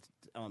important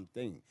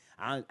thing.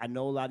 I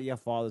know a lot of your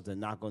fathers are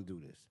not going to do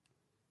this.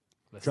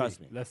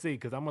 Trust me. Let's see,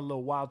 because I'm a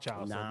little wild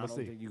child. So Nah, I let's don't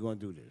see. think you're going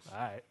to do this. All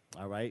right.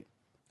 All right?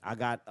 I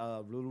got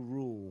a little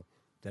rule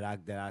that I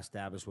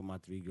established with my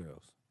 3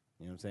 girls.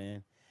 You know what I'm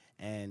saying?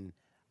 And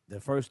the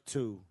first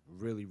 2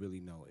 really, really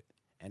know it.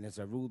 And it's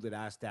a rule that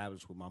I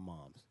established with my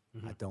moms.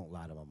 I don't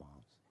lie to my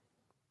moms.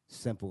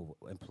 Simple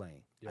and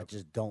plain. Yep.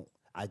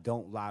 I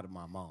don't lie to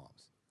my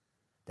moms.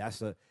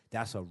 That's a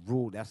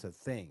rule, that's a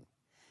thing.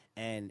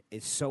 And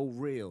it's so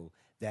real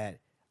that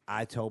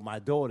I told my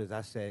daughters,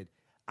 I said,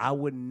 I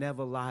would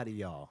never lie to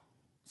y'all.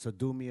 So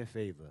do me a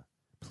favor,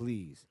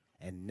 please,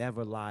 and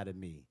never lie to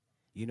me.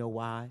 You know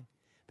why?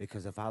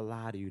 Because if I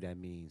lie to you, that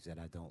means that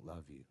I don't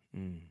love you.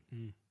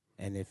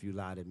 And if you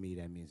lie to me,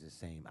 that means the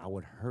same. I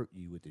would hurt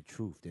you with the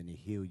truth than to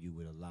heal you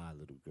with a lie,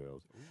 little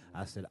girls.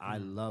 I said, I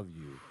love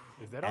you.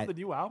 Is that on the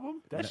new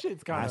album? That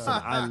shit's kind I of. said,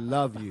 I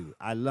love you.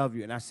 I love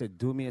you. And I said,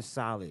 do me a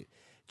solid.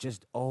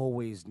 Just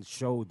always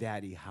show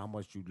daddy how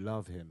much you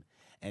love him.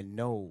 And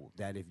know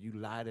that if you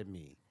lie to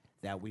me,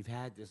 that we've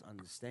had this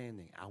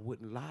understanding. I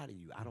wouldn't lie to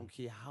you. I don't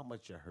care how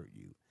much I hurt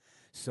you.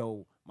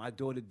 So my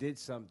daughter did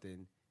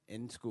something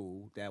in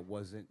school that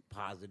wasn't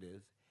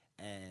positive,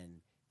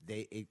 and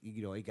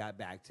it got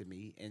back to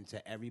me. And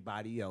to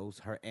everybody else,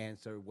 her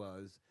answer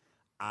was,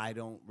 I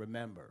don't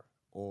remember,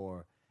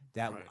 or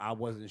that I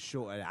wasn't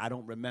sure. I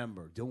don't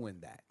remember doing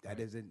that. That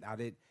isn't. I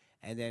did.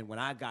 And then when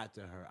I got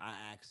to her, I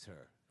asked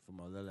her from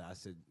a little. I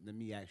said, "Let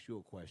me ask you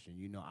a question.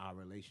 You know our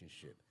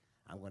relationship.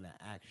 I'm going to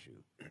ask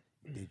you,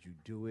 did you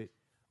do it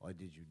or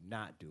did you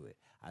not do it?"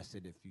 I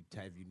said, if you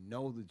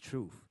know the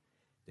truth,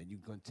 then you're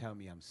going to tell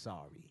me I'm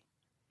sorry.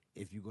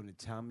 If you're going to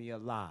tell me a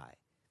lie,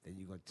 then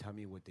you're going to tell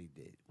me what they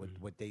did,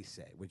 what they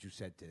said, what you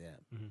said to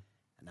them.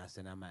 And I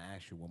said, I'm going to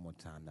ask you one more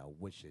time now,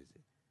 which is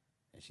it?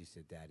 And she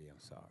said, Daddy, I'm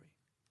sorry.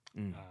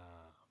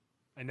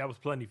 And that was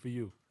plenty for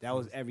you. That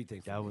was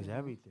everything for me. That was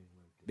everything.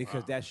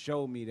 Because that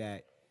showed me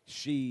that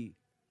she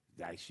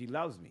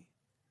loves me.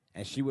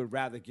 And she would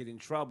rather get in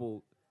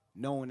trouble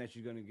knowing that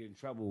she's going to get in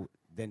trouble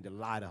than to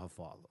lie to her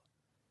father.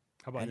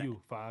 How about you,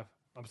 Five?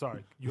 I'm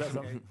sorry. You had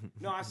something?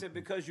 No, I said,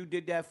 because you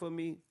did that for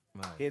me,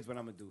 here's what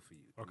I'm going to do for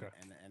you. Okay.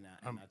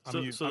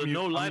 So the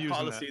no lie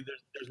policy,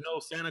 there's no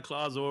Santa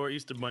Claus or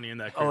Easter Bunny in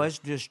that. Oh, it's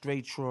just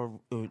straight truth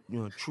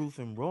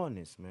and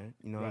rawness, man.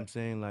 You know what I'm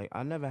saying? Like,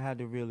 I never had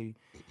to really,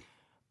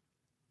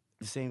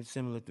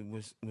 similar to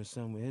with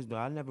son with his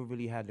daughter, I never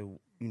really had to,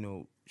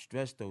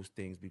 stress those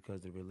things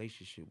because the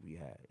relationship we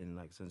had, and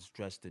like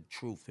stress the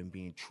truth and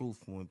being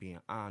truthful and being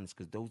honest,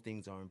 because those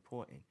things are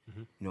important.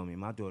 You know what I mean?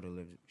 My daughter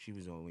she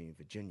was only in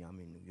Virginia, I'm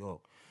in New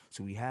York,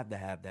 so we have to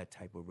have that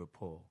type of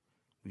rapport.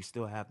 We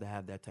still have to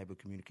have that type of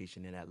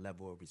communication and that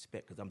level of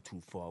respect, because I'm too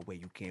far away.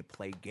 You can't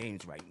play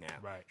games right now.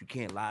 Right. You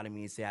can't lie to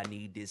me and say, I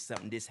need this,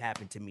 this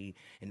happened to me,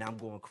 and I'm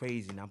going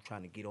crazy, and I'm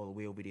trying to get all the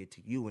way over there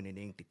to you, and it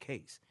ain't the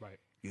case. Right.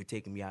 You're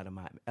taking me out of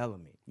my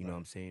element, you know what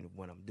I'm saying, of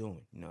what I'm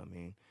doing, you know what I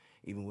mean?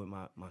 Even with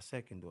my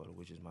second daughter,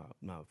 which is my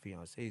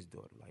fiance's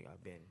daughter, like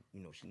I've been,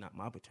 she's not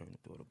my paternal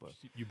daughter, but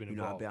You've been I've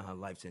involved. been in her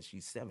life since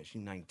she's 7.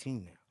 She's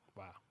 19 now.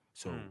 Wow.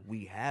 So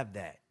we have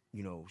that,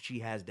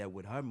 she has that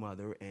with her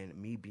mother, and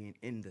me being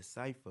in the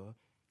cipher,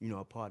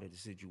 a part of the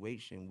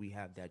situation, we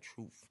have that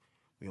truth.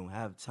 We don't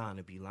have time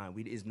to be lying.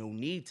 There's no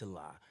need to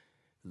lie.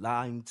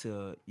 Lying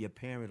to your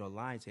parent or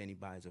lying to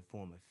anybody is a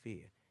form of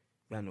fear.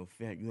 You have no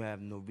fear. You have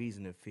no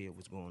reason to fear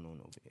what's going on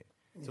over here.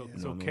 So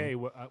Kay,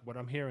 what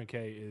I'm hearing,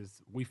 Kay,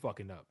 is we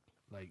fucking up.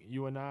 Like,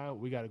 you and I,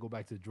 we got to go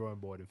back to the drawing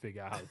board and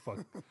figure out how to fuck.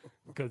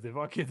 Because if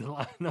our kids are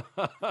lying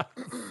up.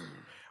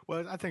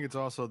 Well, I think it's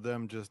also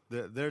them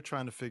they're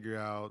trying to figure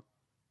out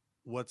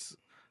what's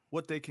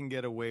what they can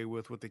get away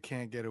with, what they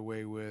can't get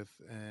away with,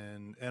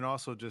 and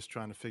also just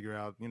trying to figure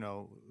out,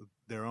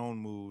 their own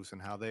moves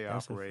and how they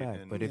That's a operate. fact,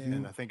 And, but if and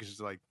you- I think it's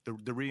just like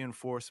the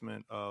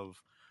reinforcement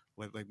of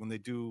like when they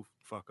do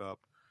fuck up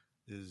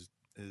is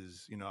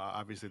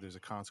obviously there's a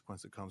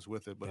consequence that comes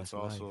with it, but That's it's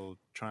also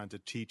trying to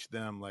teach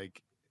them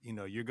like,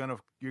 you're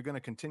gonna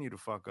continue to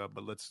fuck up,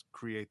 but let's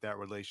create that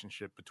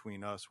relationship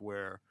between us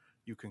where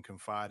you can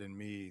confide in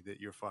me that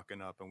you're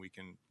fucking up and we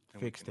can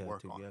fix that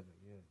work together. on it.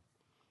 Yeah.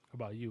 How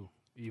about you,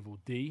 Evil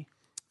D?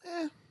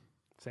 Eh,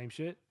 Same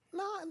shit.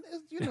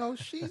 nah,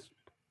 she's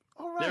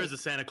all right. There is a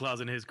Santa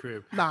Claus in his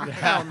crib. Nah,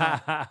 hell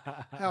no.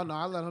 Hell no.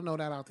 I let her know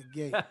that out the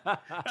gate.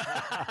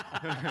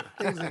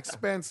 Things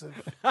expensive.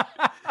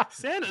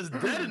 Santa's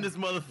dead in this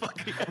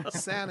motherfucker.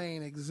 Santa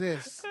ain't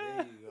exist.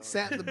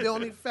 Santa, the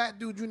only fat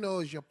dude you know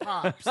is your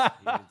pops. He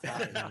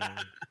retired, man.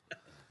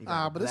 He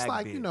got a But it's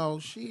black like,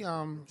 beard.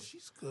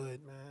 she's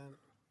good, man.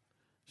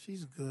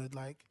 She's good.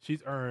 Like,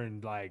 She's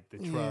earned like the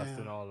trust Yeah.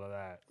 and all of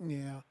that.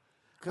 yeah.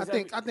 'Cause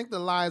I think the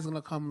lie's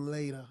gonna come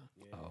later.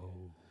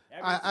 Oh,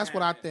 That's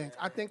what I think.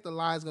 I think the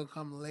lie's gonna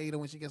come later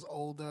when she gets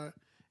older,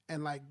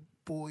 and like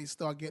boys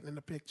start getting in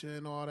the picture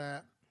and all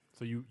that.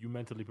 so you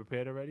mentally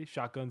prepared already?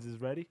 Shotguns is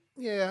ready.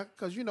 Yeah,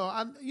 because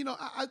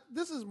I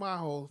this is my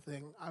whole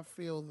thing. I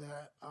feel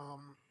that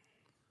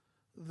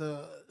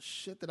the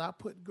shit that I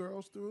put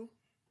girls through,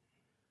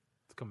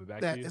 It's coming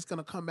back that to you. it's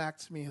gonna come back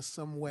to me in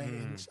some way,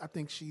 and I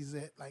think she's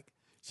it. Like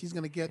she's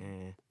gonna get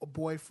a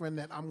boyfriend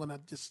that I'm gonna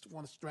just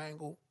want to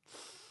strangle.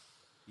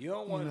 You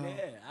don't want know.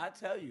 that. I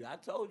tell you. I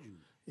told you.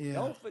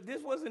 Yeah.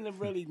 This wasn't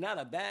really not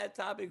a bad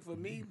topic for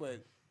me,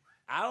 but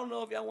I don't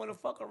know if y'all want to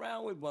fuck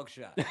around with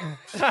Buckshot.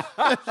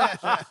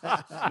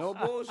 No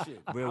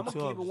bullshit. Real I'm gonna talk,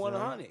 keep it son.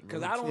 100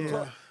 because Real I don't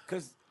talk. talk.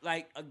 Because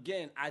like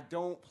again, I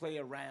don't play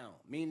around.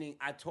 Meaning,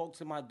 I talk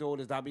to my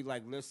daughters. I'll be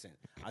like, listen.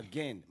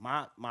 Again,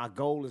 my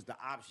goal is the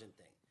option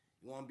thing.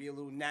 You want to be a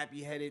little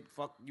nappy headed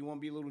You want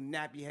to be a little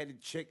nappy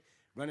headed chick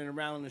running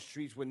around in the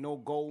streets with no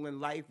goal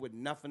in life, with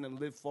nothing to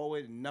live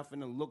forward and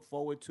nothing to look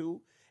forward to,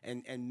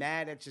 and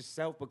mad at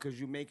yourself because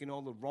you're making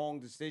all the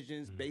wrong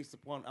decisions based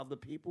upon other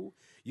people.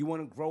 You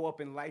want to grow up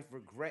in life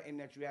regretting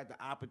that you had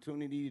the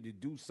opportunity to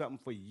do something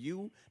for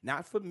you,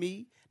 not for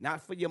me,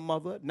 not for your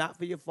mother, not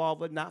for your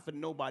father, not for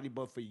nobody,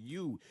 but for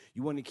you.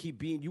 You want to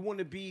you want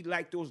to be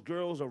like those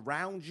girls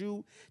around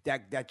you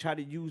that try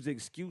to use the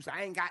excuse,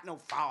 I ain't got no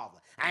father,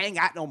 I ain't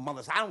got no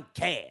mother, so I don't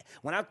care.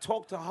 When I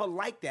talk to her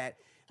like that,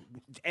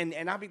 and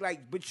I'll be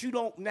like, but you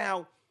don't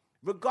now,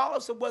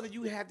 regardless of whether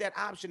you have that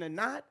option or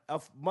not,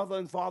 of mother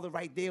and father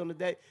right there on the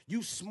day,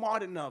 you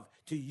smart enough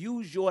to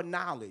use your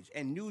knowledge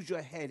and use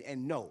your head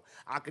and know.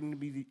 I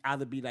can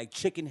either be like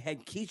chicken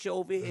head Keisha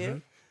over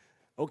here,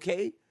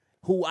 okay,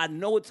 who I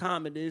know what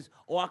time it is,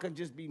 or I can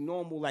just be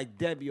normal like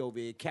Debbie over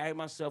here, carry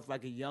myself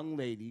like a young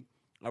lady,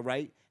 all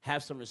right,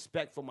 have some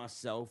respect for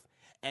myself,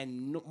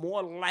 and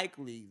more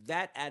likely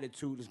that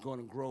attitude is going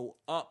to grow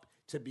up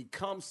to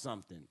become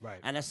something. Right.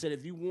 And I said,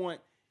 if you want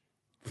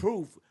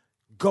proof,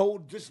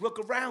 go just look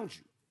around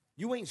you.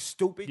 You ain't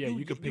stupid. Yeah,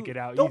 you can pick it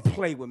out Don't easy.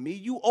 play with me.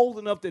 You old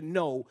enough to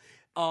know.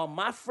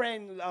 My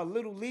friend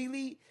Little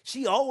Lily,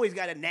 she always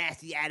got a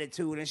nasty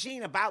attitude, and she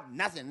ain't about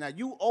nothing. Now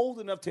you old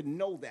enough to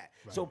know that.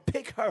 So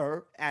pick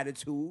her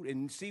attitude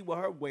and see what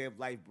her way of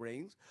life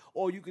brings,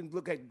 or you can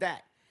look at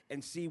that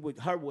and see what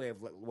her way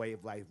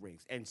of life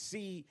brings, and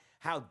see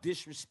how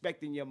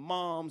disrespecting your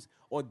moms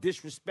or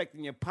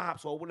disrespecting your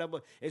pops or whatever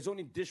is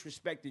only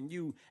disrespecting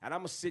you. And I'm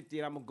gonna sit there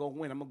and I'm gonna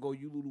go in. I'm gonna go,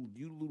 you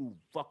little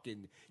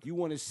fucking, you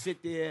want to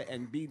sit there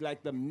and be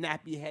like the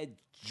nappy head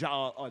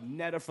jaw or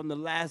Netta from the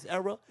last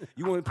era?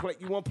 You want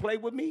to play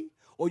with me,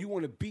 or you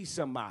want to be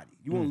somebody?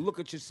 You want to look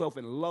at yourself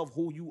and love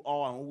who you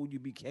are and who you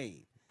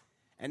became,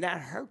 and that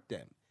hurt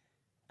them.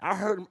 I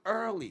hurt them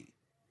early.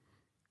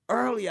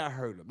 Early, I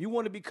heard them. You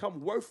want to become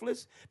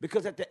worthless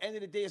because at the end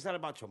of the day, it's not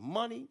about your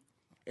money.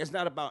 It's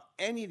not about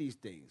any of these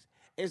things.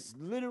 It's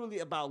literally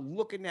about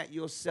looking at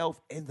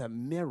yourself in the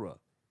mirror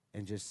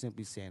and just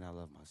simply saying, I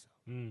love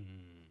myself.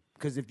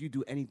 Because if you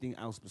do anything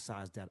else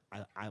besides that,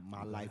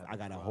 my life, I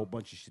got a whole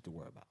bunch of shit to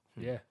worry about.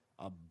 Yeah.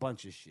 A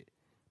bunch of shit.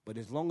 But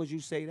as long as you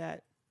say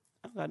that,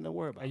 I got nothing to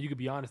worry about. And you could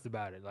be honest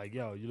about it. Like,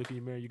 yo, you look in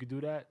your mirror, you could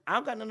do that. I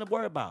don't got nothing to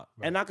worry about.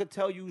 And I could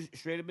tell you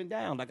straight up and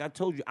down. Like I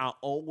told you, I'll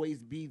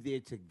always be there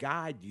to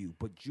guide you,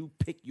 but you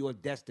pick your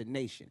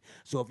destination.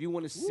 So if you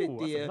want to sit Ooh,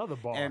 that's there another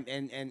bar.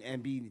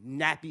 and be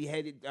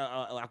nappy-headed,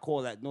 I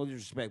call that no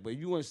disrespect, but if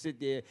you want to sit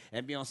there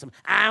and be on some,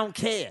 I don't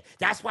care.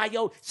 That's why,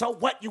 so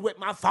what, you with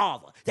my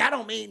father? That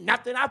don't mean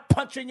nothing. I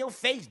punch you in your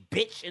face,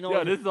 bitch. And all Yo,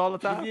 that. this is all the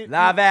time?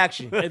 Live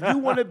action. If you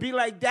want to be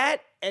like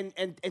that and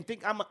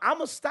think I'm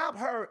gonna stop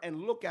her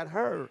and look at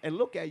her and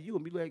look at you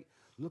and be like,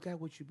 look at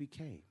what you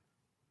became.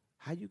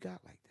 How you got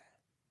like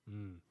that?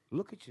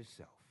 Look at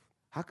yourself.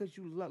 How could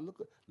you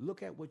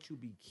look at what you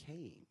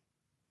became?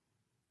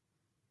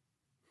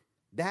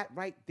 That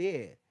right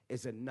there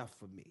is enough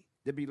for me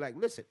to be like,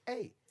 listen,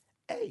 hey,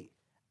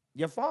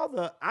 your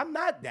father, I'm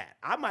not that.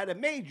 I might have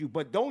made you,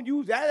 but don't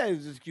use that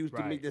as an excuse to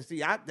me Right. to see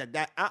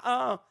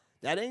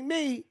that ain't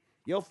me.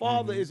 Your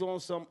father is on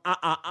some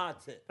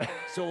tip.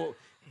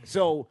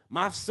 So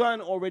my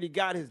son already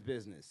got his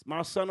business.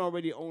 My son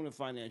already owned a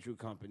financial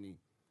company.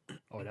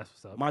 Oh, that's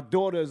what's up. My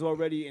daughter is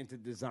already into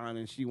design,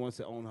 and she wants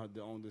to own her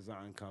own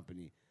design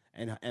company.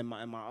 And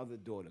my other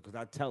daughter, because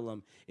I tell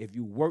them, if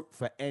you work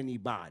for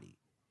anybody,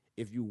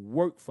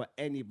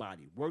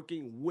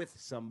 working with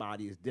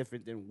somebody is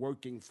different than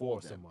working for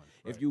them. someone,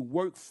 If right. you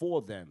work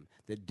for them,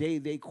 the day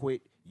they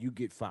quit, you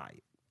get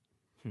fired.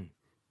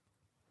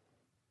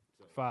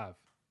 5.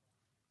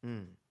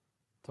 Mm.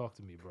 Talk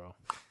to me, bro.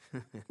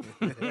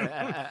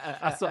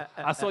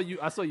 I saw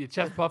your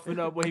chest puffing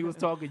up when he was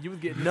talking. You was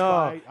getting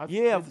No, inspired.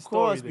 yeah, There's a of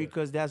story course, there.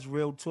 because that's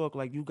real talk.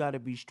 Like, you got to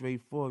be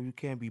straightforward. You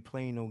can't be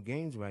playing no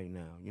games right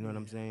now. You know what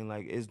I'm saying?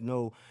 Like, it's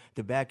no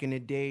the back in the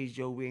days,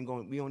 Joe. We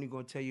only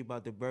gonna tell you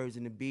about the birds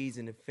and the bees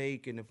and the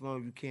fake and the flow.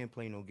 You can't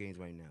play no games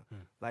right now.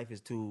 Life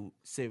is too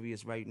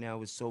serious right now.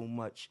 With so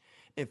much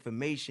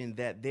information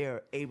that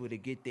they're able to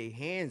get their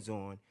hands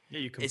on. Yeah,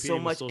 you It's so competing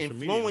with much social media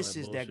and all that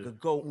influences that bullshit. could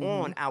go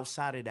on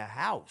outside of the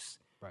house.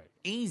 Right.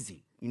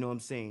 Easy. You know what I'm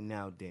saying,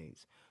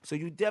 nowadays. So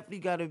you definitely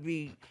got to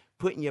be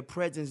putting your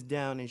presence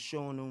down and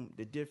showing them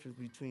the difference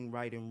between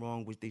right and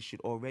wrong, which they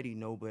should already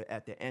know. But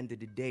at the end of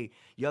the day,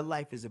 your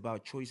life is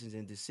about choices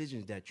and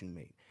decisions that you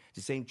make.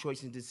 The same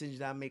choices and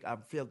decisions I make, I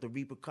felt the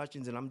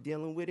repercussions and I'm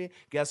dealing with it.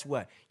 Guess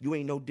what? You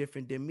ain't no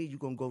different than me. You're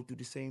going to go through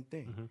the same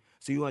thing.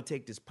 So you want to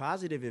take this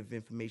positive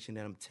information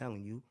that I'm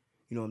telling you,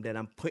 that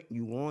I'm putting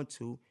you on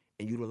to,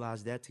 and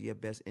utilize that to your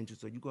best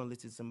interest. So you're going to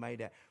listen to somebody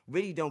that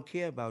really don't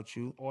care about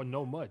you Or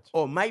know much.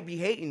 or might be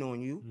hating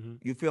on you.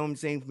 You feel what I'm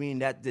saying? For me,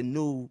 and that the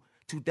new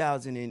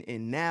 2000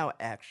 and now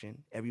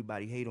action,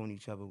 everybody hate on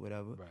each other,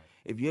 whatever. Right.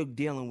 If you're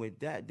dealing with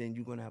that, then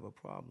you're going to have a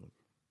problem.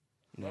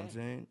 You know what I'm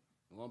saying?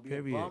 You want to be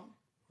Period. a bum?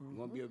 You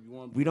want to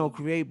be We don't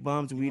create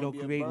bums. We wanna don't be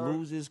a create bird?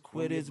 losers, You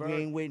wanna be a quitters. We bird?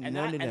 ain't with And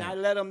none of And I that.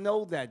 let them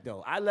know that,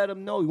 though. I let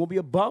them know. You want to be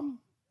a bum?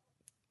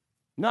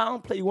 No, I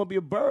don't play. You want to be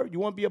a bird? You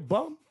want to be a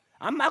bum?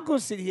 I'm not going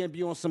to sit here and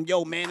be on some,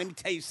 yo, man, let me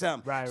tell you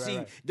something. Right, See,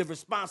 right. the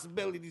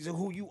responsibilities of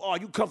who you are.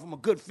 You come from a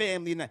good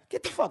family. And that.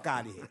 Get the fuck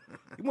out of here.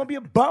 You want to be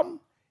a bum?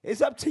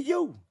 It's up to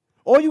you.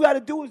 All you got to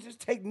do is just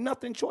take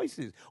nothing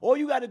choices. All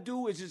you got to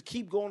do is just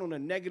keep going on the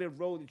negative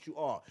road that you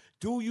are.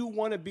 Do you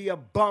want to be a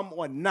bum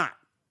or not?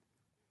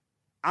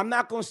 I'm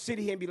not going to sit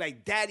here and be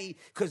like, Daddy,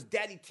 because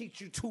Daddy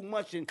teach you too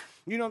much. And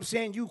you know what I'm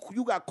saying? You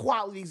got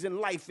qualities in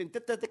life. And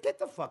get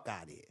the fuck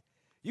out of here.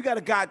 You got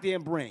a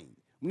goddamn brain.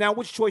 Now,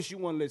 which choice you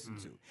want to listen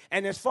to?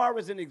 And as far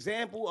as an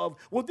example of,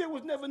 well, there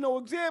was never no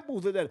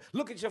examples of that.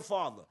 Look at your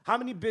father. How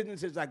many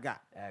businesses I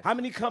got? How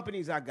many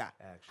companies I got?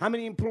 How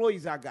many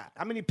employees I got?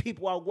 How many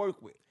people I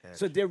work with?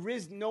 So there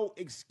is no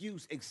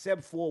excuse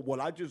except for,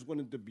 well, I just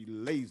wanted to be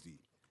lazy.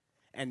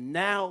 And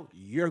now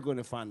you're going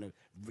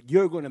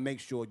to make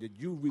sure that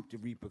you reap the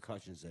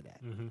repercussions of that.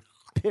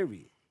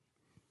 Period.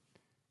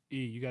 E,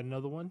 you got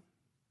another one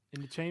in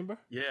the chamber?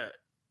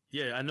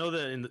 Yeah. I know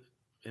that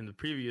in the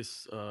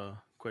previous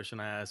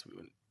question I asked,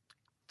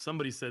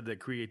 somebody said that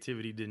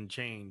creativity didn't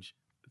change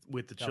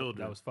with the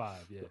children. That was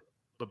 5, yeah.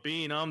 But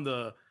being I'm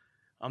the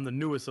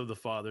newest of the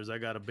fathers, I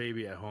got a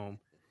baby at home,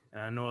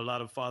 and I know a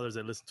lot of fathers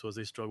that listen to us,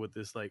 they struggle with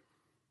this. Like,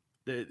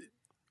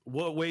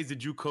 what ways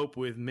did you cope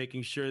with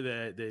making sure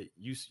that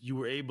you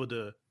were able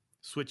to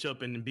switch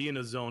up and be in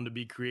a zone, to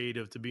be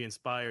creative, to be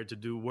inspired, to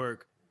do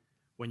work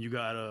when you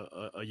got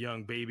a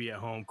young baby at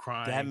home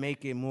crying? That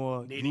make it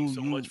more, needing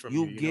so much from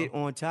you, you get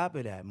know? on top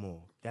of that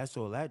more. That's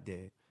all that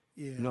did.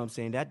 Yeah. You know what I'm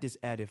saying? That just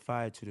added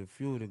fire to the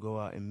fuel to go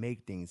out and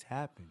make things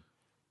happen.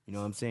 You know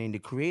what I'm saying? The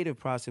creative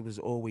process was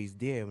always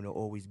there and it'll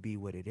always be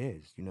what it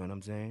is. You know what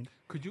I'm saying?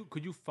 Could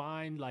you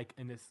find, like,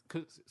 in this,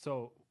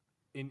 so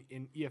in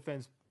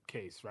EFN's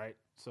case, right?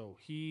 So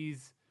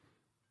he's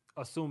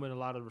assuming a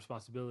lot of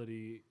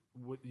responsibility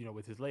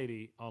with his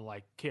lady on,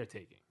 like,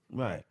 caretaking.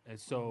 Right. And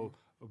so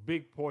a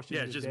big portion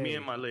Yeah, of his just day, me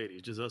and my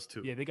lady, just us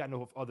two. Yeah, they got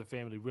no other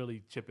family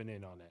really chipping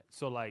in on that.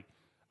 So, like,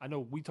 I know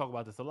we talk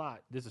about this a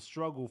lot. There's a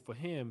struggle for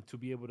him to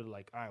be able to,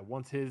 like, all right,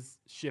 once his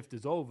shift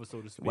is over,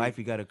 so to speak.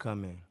 Wifey got to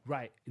come in.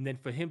 Right. And then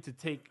for him to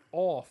take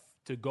off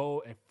to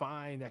go and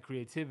find that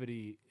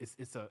creativity,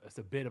 it's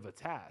a bit of a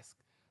task.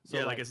 So,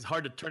 yeah, like it's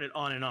hard to turn it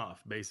on and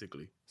off,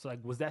 basically. So, like,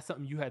 was that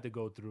something you had to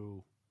go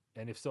through?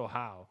 And if so,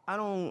 how?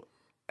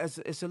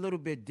 It's a little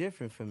bit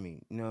different for me,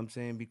 you know what I'm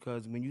saying?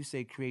 Because when you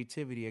say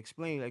creativity,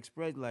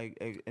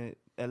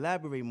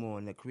 elaborate more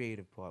on the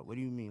creative part. What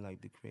do you mean, like,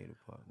 the creative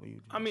part? What do you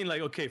do? I mean, like,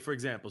 okay, for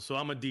example, so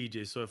I'm a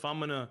DJ. So if I'm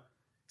going to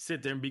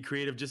sit there and be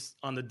creative just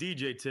on the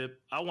DJ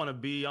tip, I want to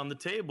be on the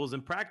tables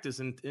and practice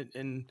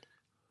and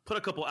put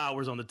a couple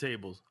hours on the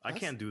tables. I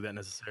can't do that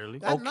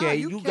necessarily. Okay,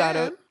 you you can.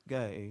 gotta. Go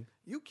ahead.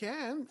 You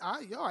can.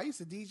 I used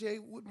to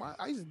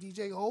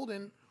DJ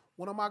holding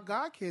one of my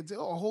god kids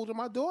or holding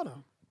my daughter.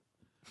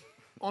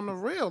 On the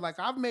real, like,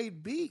 I've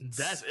made beats.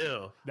 That's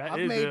ill.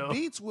 I've made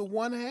beats with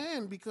one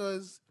hand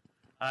because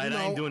I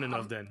ain't doing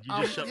enough then. You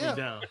just shut me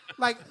down.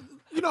 Like,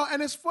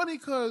 and it's funny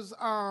because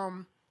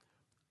I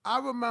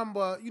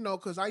remember,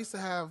 because I used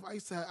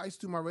to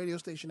do my radio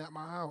station at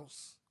my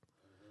house,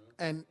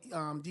 and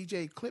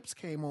DJ Clips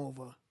came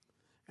over,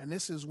 And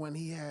this is when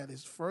he had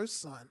his first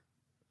son.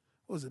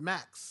 What was it,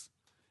 Max?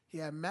 He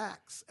had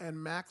Max, and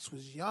Max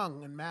was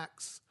young, and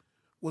Max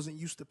wasn't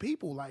used to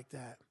people like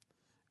that.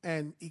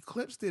 And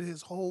Eclipse did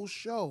his whole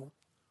show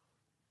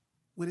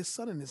with his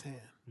son in his hand.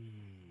 You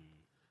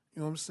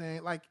know what I'm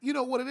saying? Like, you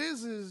know what it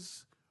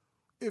is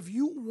if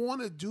you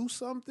want to do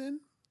something,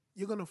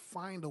 you're going to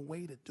find a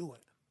way to do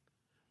it.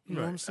 You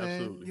know what I'm saying?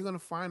 Absolutely. You're going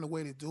to find a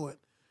way to do it.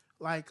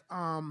 Like,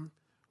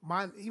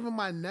 even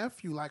my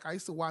nephew, like I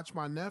used to watch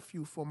my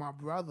nephew for my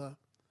brother,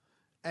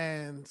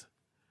 and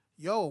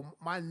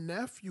my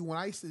nephew, when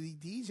I used to be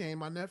DJing,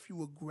 my nephew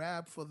would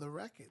grab for the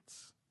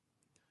records.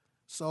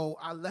 So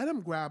I let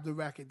him grab the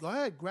record. Go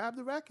ahead, grab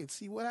the record,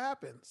 see what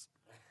happens.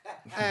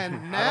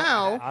 And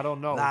now I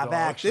don't know. Live dog.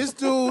 action. this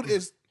dude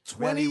is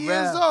 20 Really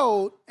years rap.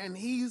 old, and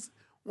he's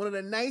one of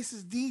the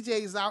nicest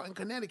DJs out in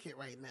Connecticut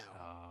right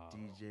now.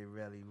 DJ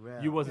Relly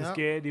Rap. You wasn't Yep.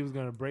 scared he was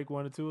gonna break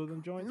one or two of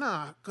them joints?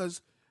 Nah,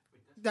 because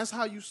that's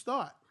how you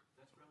start.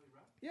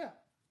 Yeah,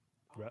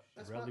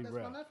 that's Really my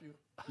rap. nephew.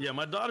 Yeah,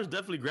 my daughter's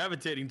definitely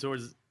gravitating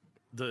towards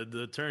the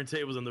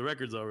turntables and the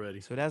records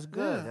already. So that's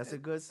good. Yeah. That's a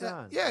good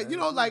sign. Yeah, you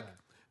know, like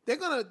they're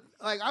gonna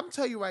I'm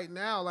telling you right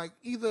now, like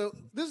either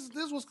this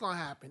is what's gonna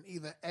happen.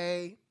 Either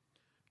A,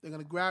 they're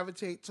gonna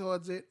gravitate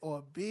towards it,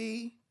 or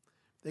B,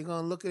 they're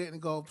gonna look at it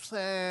and go,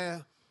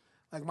 "Psah."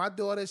 Like my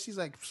daughter, she's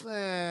like,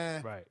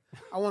 "Psah, Right.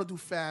 I want to do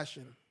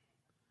fashion,"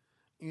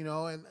 you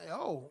know, and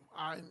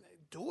I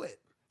do it.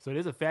 So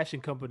there's a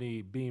fashion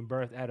company being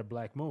birthed at a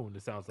Black Moon,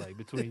 it sounds like,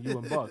 between you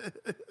and Buck.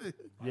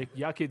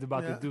 Y'all kids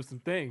about to do some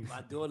things.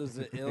 My daughter's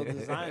an ill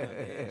designer,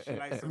 man. She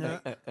likes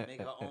to make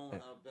her own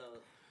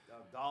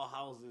doll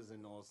houses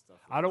and all stuff.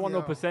 I don't want no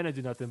Yo. percentage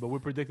or nothing, but we're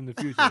predicting the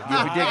future. You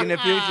predicting the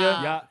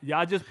future?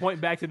 Y'all just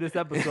point back to this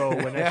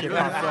episode when that shit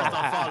pops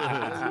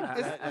up.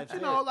 It's, you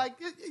know, like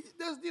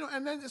there's, you know,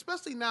 and then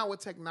especially now with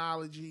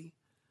technology,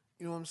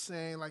 you know what I'm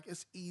saying? Like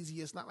it's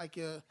easy. It's not like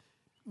you're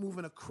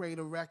moving a crate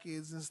of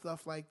records and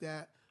stuff like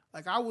that.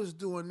 Like I was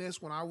doing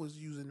this when I was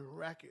using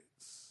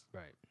records.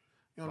 Right.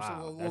 You know what Wow,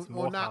 I'm saying? that's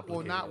Well, more not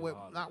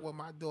complicated. with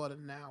my daughter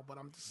now, but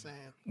I'm just saying.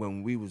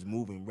 When we was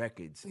moving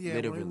records, Yeah,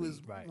 literally. when, it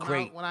was, Right.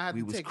 Crate. when I had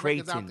We to was take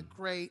records out crating. the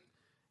crate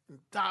and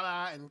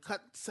and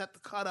set the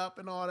cut up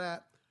and all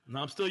that. No,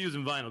 I'm still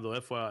using vinyl though,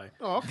 FYI.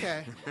 Oh,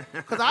 okay.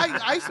 Because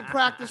I used to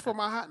practice for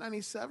my Hot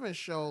 97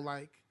 show,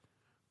 like,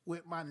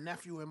 with my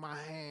nephew in my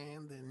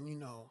hand, and, you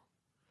know,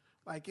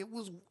 like, it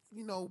was,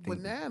 you know,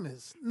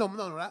 bananas. No,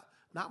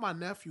 not my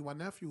nephew. My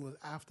nephew was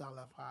after I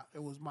left Hot.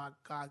 It was my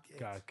god kid.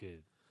 God,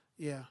 kid.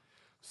 Yeah.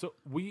 So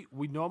we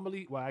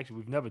normally, well, actually,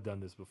 we've never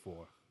done this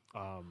before,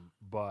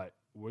 but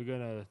we're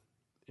gonna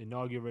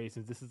inaugurate,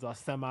 since this is our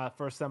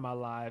first semi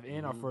live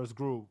and our first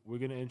group. We're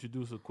gonna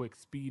introduce a quick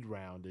speed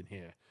round in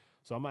here.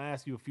 So I'm gonna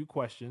ask you a few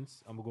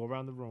questions. I'm gonna go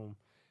around the room,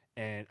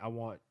 and I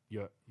want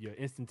your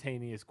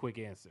instantaneous quick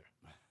answer.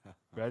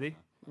 Ready?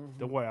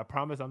 Don't worry. I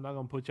promise I'm not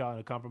gonna put y'all in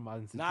a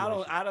compromising No,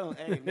 situation. I don't.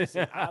 Hey,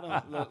 listen, I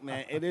don't. Look,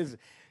 man, it is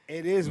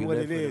We what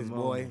live it for the is, boy.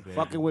 moment, baby.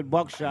 Fucking with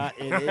buckshot,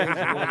 it is what it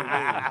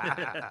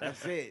is.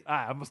 That's it. All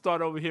right, I'm gonna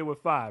start over here with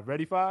 5.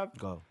 Ready? 5.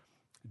 Go.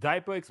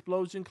 Diaper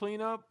explosion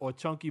cleanup or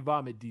chunky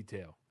vomit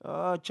detail?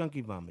 Chunky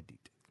vomit.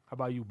 How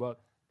about you, Buck?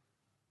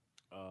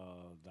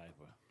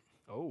 Diaper.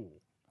 Oh.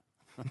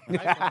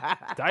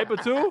 Diaper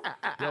too?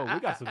 Yo, we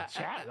got some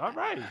chat. All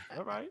right.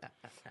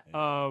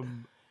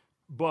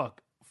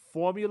 Buck,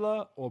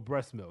 formula or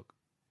breast milk?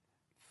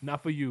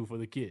 Not for you, for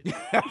the kid.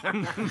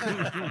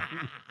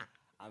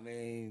 I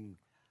mean,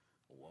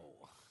 whoa.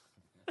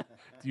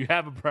 Do you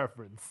have a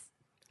preference?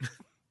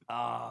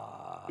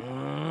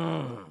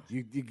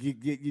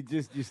 You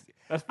just.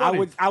 That's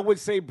funny. I would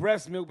say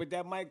breast milk, but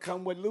that might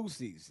come with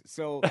Lucy's.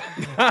 So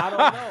I don't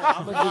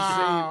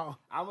know.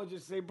 I'm gonna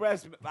just say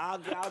breast milk.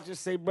 I'll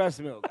just say breast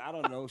milk. I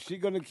don't know. She'll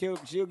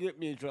get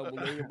me in trouble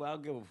later, but I'll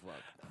give a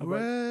fuck.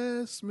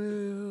 Breast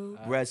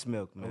milk. Breast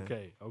milk, man.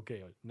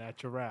 Okay.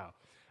 Natural.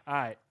 All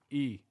right,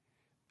 E.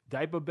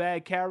 Diaper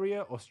bag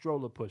carrier or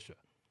stroller pusher?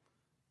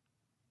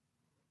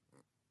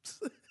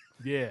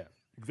 Yeah,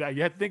 exactly.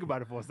 You have to think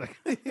about it for a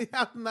second.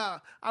 Nah,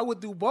 I would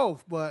do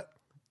both, but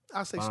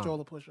I'll say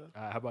stroller pusher.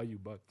 All right, how about you,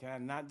 Buck? Can I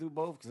not do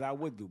both? Because I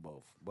would do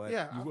both. But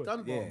Yeah, I've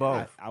done yeah, both.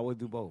 Both. I would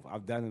do both.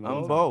 I've done it.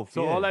 I'm both.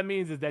 So yeah. all that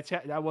means is that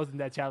that wasn't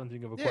that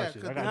challenging of a Yeah,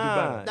 question. I 'cause- gotta Nah.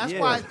 do better. That's Yeah.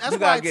 why. You That's gotta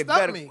why it get stuck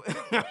better. me.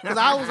 Because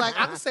I was like,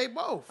 I can say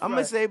both. I'm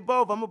gonna say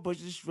both. I'm gonna push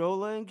the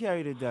stroller and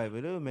carry the diaper.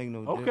 It'll make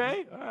no difference.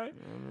 Okay, all right.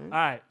 All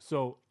right,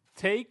 so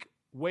take,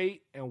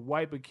 wait, and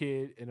wipe a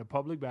kid in a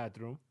public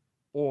bathroom,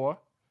 or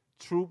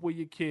troop with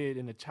your kid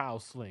in a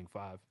child sling.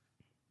 5.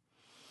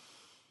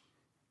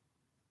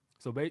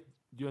 So,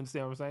 you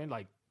understand what I'm saying?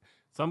 Like,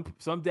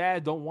 some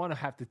dads don't want to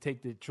have to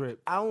take the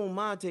trip, I don't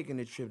mind taking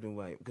the trip to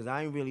wipe because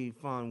I ain't really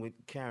fun with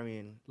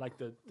carrying. like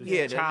the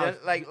Yeah, child.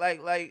 like I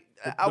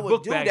the would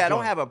book do bag that. I don't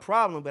joint. have a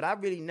problem, but I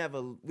really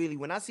never really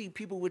when I see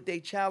people with their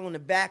child on the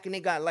back and they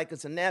got like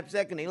a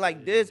knapsack and they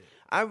like this,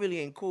 I really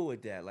ain't cool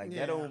with that. Like Yeah.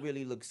 that don't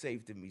really look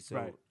safe to me. So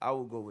Right. I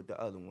will go with the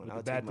other one. With the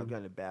I'll take my bathroom.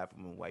 gun to the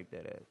bathroom and wipe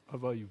that ass. How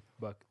about you,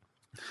 Buck?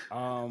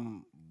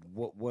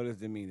 What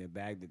does it mean? The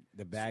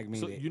bag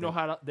mean So that- you know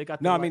how they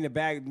got? No, the, I mean the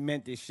bag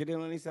meant they shitting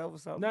on themselves or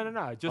something.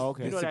 no. Just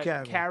Okay. you know It's a that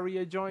carry.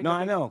 carrier joint. No, that I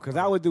they- know, because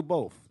I would do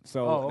both.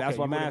 So Oh, that's okay, what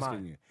you I'm wouldn't asking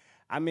mind. you.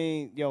 I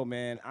mean, yo,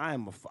 man, I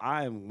am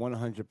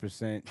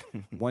 100%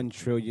 1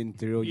 trillion, He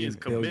is billion.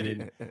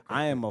 committed.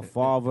 I am a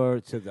father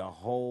to the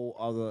whole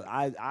other.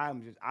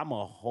 I'm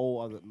a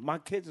whole other. My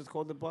kids is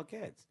called the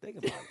Buckheads. Think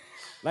about it.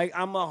 Like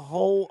I'm a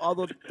whole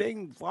other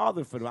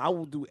father for them. I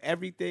will do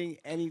everything,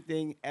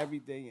 anything,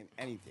 everything, and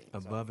anything. So,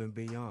 Above and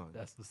beyond.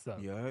 That's what's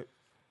up. You heard?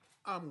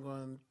 I'm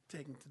going to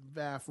take him to the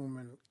bathroom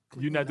and.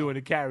 You're not doing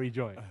the carry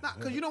joint.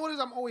 Because you know what it is?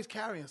 I'm always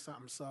carrying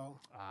something, so.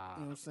 You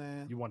know what I'm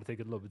saying? You want to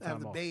take a little bit of Have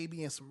time the off.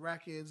 baby and some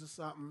records or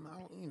something. I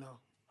don't, you know.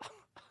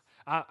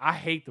 I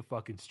hate the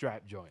fucking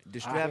strap joint.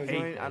 The strap hate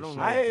joint, that I don't shit.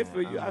 like I that.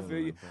 feel you. I don't feel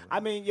you. like that. I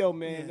mean, yo,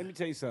 man, Yeah. let me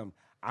tell you something.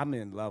 I'm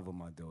in love with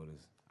my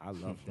daughters. I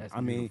love them. That's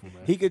I mean, beautiful,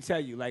 man. he could tell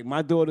you, like,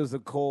 my daughters are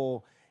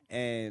call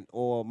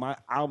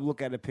I'll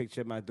look at a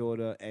picture of my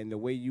daughter and the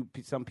way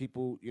some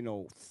people, you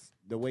know,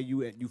 the way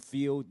you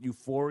feel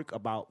euphoric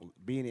about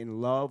being in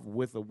love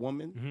with a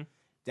woman. Mm-hmm.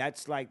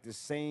 That's like the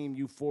same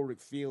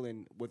euphoric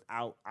feeling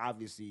without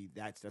obviously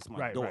that's my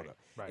Right, daughter.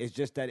 right. It's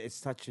just that it's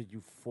such a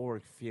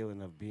euphoric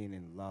feeling of being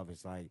in love.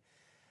 It's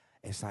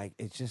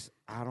just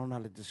I don't know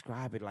how to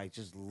describe it. Like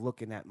just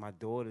looking at my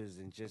daughters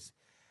and just,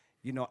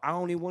 you know, I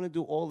don't even want to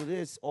do all of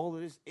this. All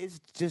of this is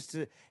just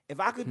if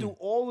I could do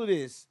all of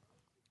this,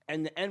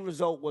 and the end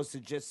result was to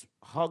just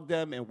hug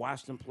them and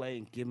watch them play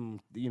and give them,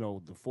 you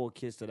know, the 4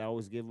 kiss that I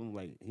always give them,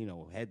 like, you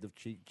know, head to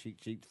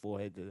cheek,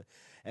 forehead to.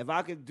 If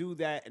I could do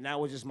that and that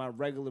was just my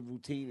regular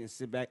routine and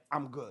sit back,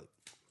 I'm good.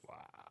 Wow.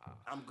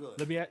 I'm good.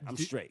 Let me ask, I'm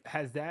straight.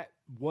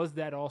 Was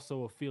that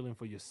also a feeling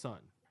for your son,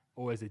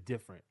 or is it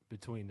different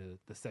between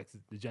the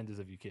sexes, the genders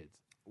of your kids?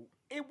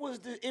 It was,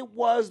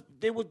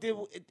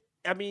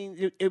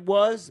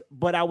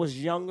 but I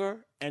was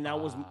younger and I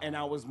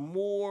was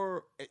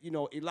more, you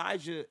know,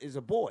 Elijah is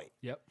a boy.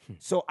 Yep.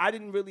 So I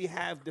didn't really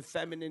have the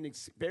feminine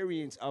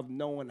experience of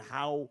knowing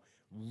how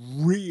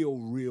real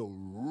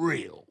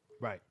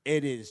Right.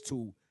 it is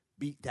to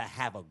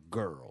have a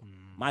girl.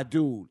 My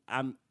dude,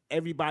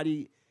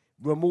 everybody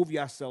remove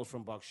yourselves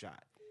from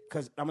Buckshot.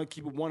 Cause I'm gonna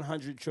keep it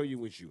 100 trillion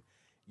with you.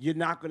 You're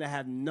not gonna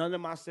have none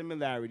of my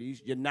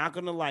similarities. You're not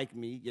gonna like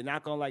me. You're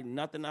not gonna like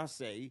nothing I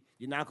say.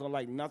 You're not gonna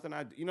like nothing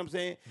I do. You know what I'm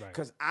saying? Right.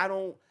 Cause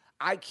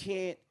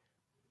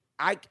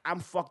I'm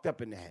fucked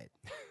up in the head.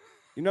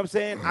 You know what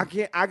I'm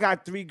saying? I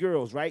got 3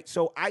 girls, right?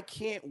 So I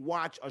can't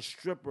watch a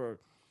stripper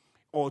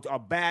or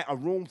a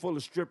room full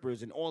of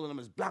strippers and all of them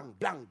is blang,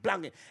 blang,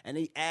 blang, and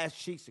they ass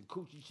cheeks and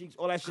coochie cheeks,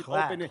 all that shit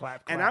Clap, open.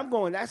 clap, And clap. I'm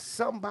going, that's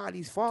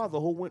somebody's father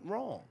who went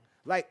wrong.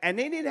 Like, and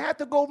they didn't have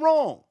to go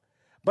wrong.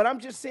 But I'm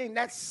just saying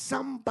that's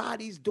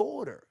somebody's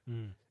daughter.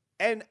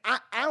 And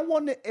I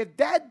wonder if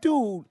that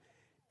dude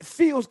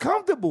feels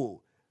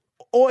comfortable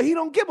or he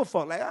don't give a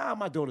fuck. Like,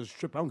 my daughter's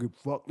tripping. I don't give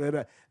a fuck.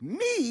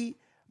 Me,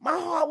 my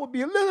heart would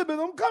be a little bit,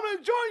 I'm coming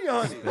to join you,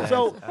 honey.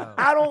 So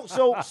I don't,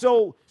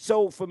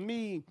 so for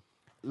me,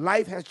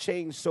 life has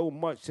changed so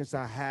much since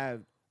I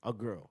have a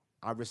girl.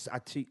 My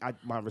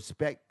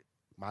respect,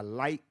 my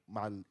light,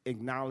 my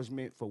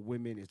acknowledgement for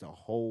women has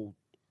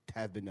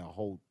been a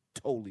whole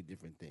totally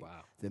different thing.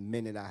 Wow. The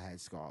minute I had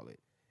Scarlett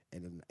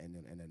and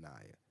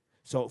Anaya.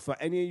 So for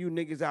any of you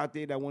niggas out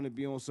there that want to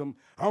be on some,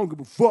 I don't give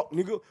a fuck,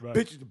 nigga. Right.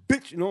 Bitch is a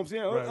bitch, you know what I'm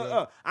saying?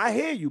 Right. I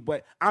hear you,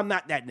 but I'm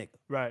not that nigga.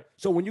 Right.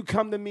 So when you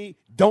come to me,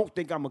 don't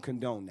think I'm gonna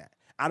condone that.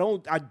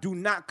 I do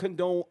not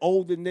condone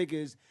older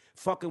niggas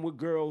fucking with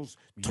girls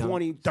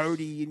 20,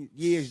 30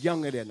 years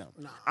younger than them.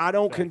 I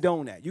don't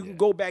condone that. You can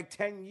go back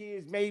 10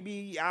 years,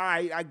 maybe. All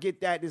right, I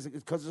get that. It's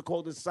because it's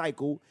called a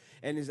cycle,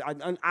 and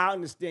I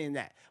understand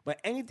that. But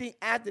anything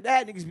after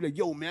that, niggas be like,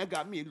 yo, man, I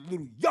got me a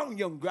little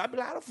young girl. I be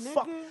like, how the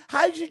fuck?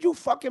 How did you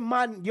fucking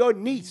mind your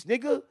niece,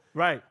 nigga?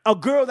 Right. A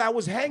girl that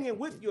was hanging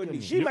with your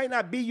niece. She might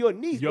not be your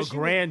niece. Your but she was-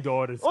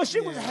 granddaughter's. Oh, she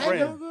was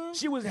hanging. friend.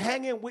 She was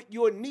hanging with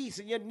your niece,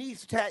 and your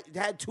niece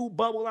had 2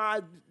 bubble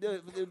eyes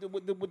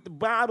with the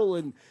bottle,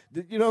 and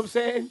you know what I'm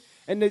saying.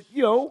 And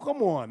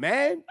come on,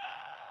 man,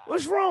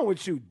 what's wrong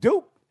with you,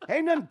 Duke?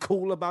 Ain't nothing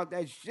cool about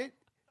that shit.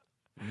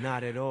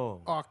 Not at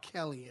all. R.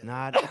 Kelly.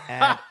 Not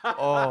at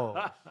all.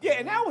 Yeah,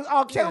 and that was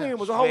R. Kelly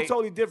was a whole Straight.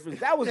 totally different.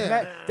 That was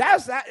Yeah.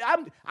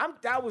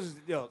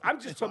 I'm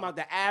just talking about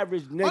the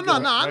average nigga. no,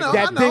 I know,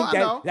 that I know, think I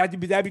know.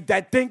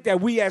 that think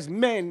that we as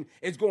men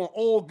is gonna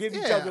all give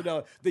each Yeah.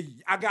 other the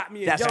I got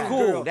me a That's young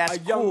cool. girl, That's a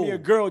young me a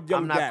cool. girl,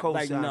 young I'm not that.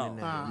 Like co-signing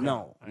no, that.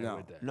 no, I ain't no,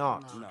 with that.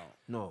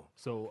 No.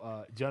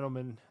 So,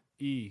 gentlemen,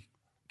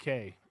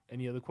 K,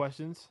 any other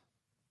questions?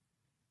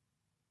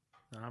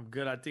 I'm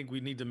good. I think we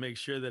need to make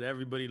sure that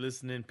everybody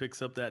listening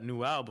picks up that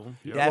new album.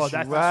 That's,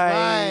 that's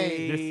right.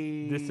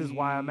 This is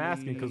why I'm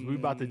asking, because we're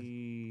about to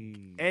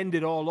end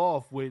it all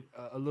off with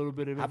a little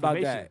bit of How about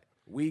information. that?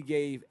 We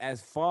gave,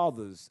 as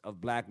fathers of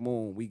Black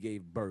Moon, we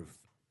gave birth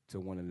to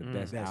one of the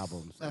best Yes.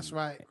 albums. That's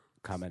right.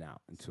 coming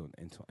out in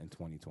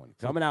 2020.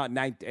 Coming out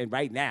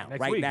right now. Next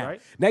right week, now.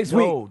 right? Next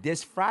week. No,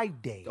 this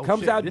Friday.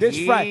 Comes shit, out this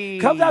this Friday.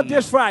 Comes out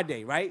this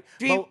Friday, right?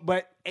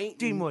 But ain't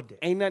 3 more days.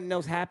 ain't nothing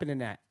else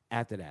happening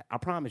after that. I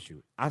promise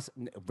you.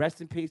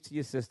 Rest in peace to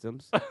your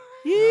systems.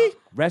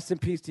 Rest in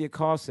peace to your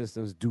car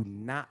systems. Do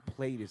not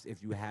play this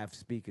if you have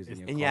speakers in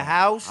your car. In your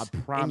house, I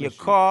promise in your you.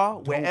 car,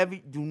 Don't- wherever.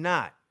 Do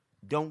not.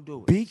 Don't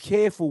do it. Be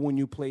careful when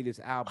you play this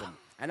album.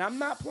 And I'm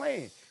not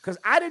playing because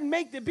I didn't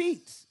make the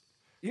beats.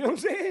 You know what I'm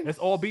saying? It's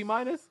all B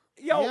minus.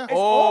 Yo, Yeah. it's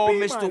all Oh, B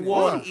Mr. minus.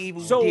 Ward, Yeah.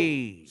 evil so,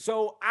 deed.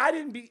 So I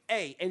didn't be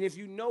and if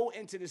you know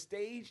Into the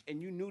Stage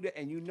and you knew that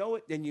and you know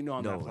it, then you know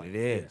I'm not No, playing. it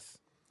is.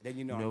 Then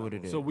you know, You I'm know not what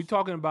it playing. is. So we're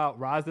talking about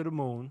Rise of the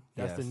Moon.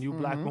 That's the Yes. new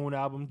Black Moon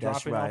album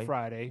That's dropping on right.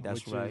 Friday.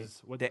 That's which right.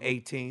 Is The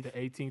 18th. The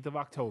 18th of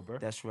October.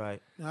 That's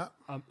right. Yeah.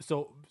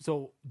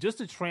 So just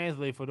to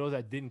translate for those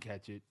that didn't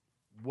catch it,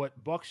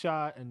 what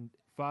Buckshot and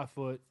 5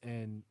 Foot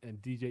and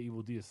DJ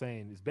Evil D are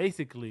saying is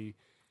basically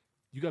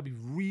you gotta be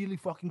really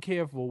fucking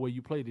careful where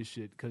you play this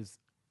shit because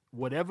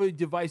whatever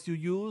device you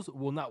use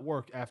will not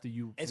work after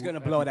you. It's gonna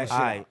after blow you that play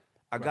shit it.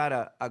 All right.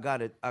 out.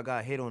 I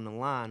got hit on the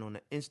line on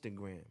the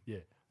Instagram. Yeah.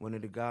 One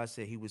of the guys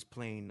said he was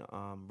playing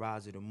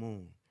Rise of the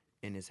Moon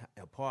in his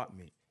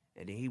apartment,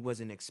 and then he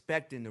wasn't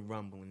expecting the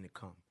rumbling to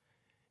come.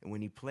 And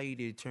when he played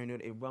it, it turned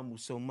out it rumbled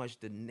so much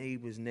the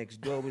neighbors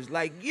next door was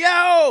like,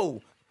 "Yo,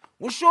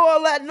 what's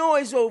all that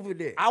noise over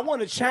there?" I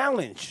want to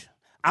challenge.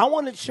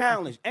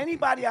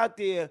 Anybody out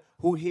there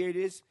who hear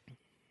this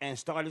and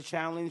start a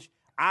challenge.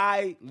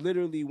 I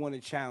literally want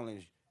to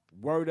challenge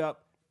Word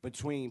Up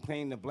between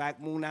playing the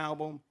Black Moon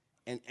album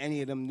and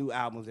any of them new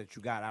albums that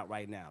you got out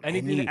right now.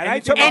 Anything- And I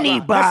ain't talking about-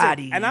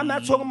 Anybody. listen, and I'm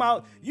not talking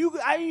about you.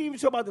 I ain't even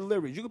talking about the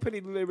lyrics. You can play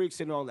the lyrics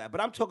and all that,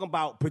 but I'm talking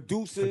about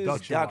producers,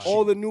 Production.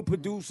 all the new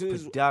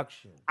producers.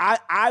 Production.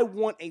 I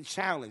want a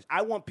challenge.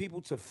 I want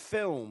people to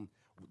film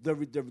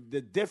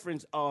the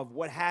difference of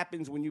what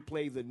happens when you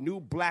play the new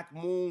Black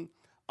Moon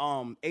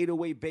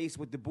 808 bass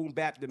with the boom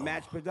bap, the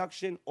match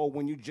production, or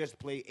when you just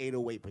play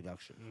 808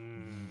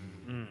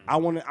 production. I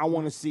want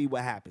to see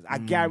what happens. I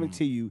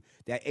guarantee you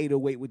that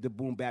 808 with the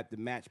boom bap, the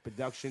match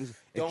productions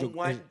Don't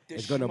want the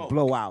is gonna smoke.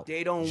 blow out.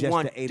 They don't just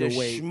want the the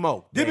 808.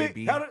 smoke, Did it?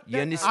 baby. How did- You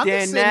I'm just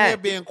understand sitting there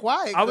that? being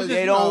quiet. I was 'cause, just-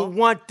 They you don't know,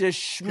 want the He's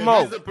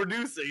smoke. the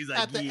producer. He's like,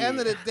 at the yeah. end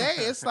of the day,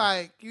 it's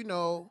like, you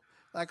know,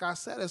 like I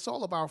said, it's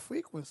all about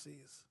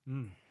frequencies.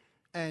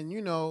 And,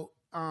 you know,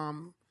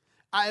 and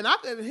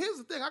here's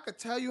the thing, I could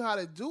tell you how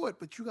to do it,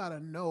 but you got to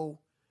know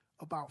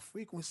about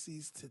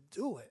frequencies to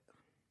do it.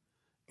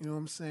 You know what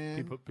I'm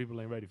saying?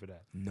 People ain't ready for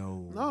that.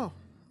 No.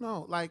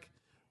 No. Like,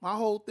 my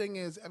whole thing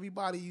is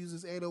everybody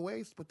uses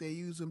 808s, but they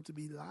use them to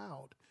be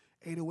loud.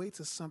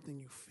 808s is something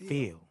you feel.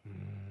 Feel.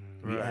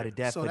 We added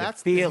that So for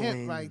that's the the feeling.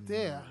 hint right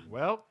there.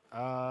 Well,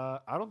 I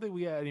don't think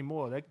we got any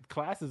more. That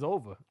class is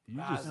over. You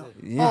just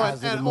Yeah. And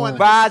Rise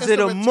it's of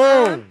the return-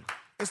 Moon.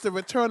 It's the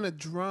return of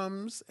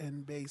drums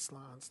and bass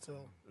lines,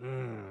 too. You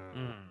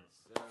know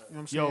what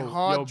I'm saying? Yo,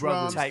 Hard yo, brother.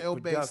 drums, Type ill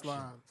bass production.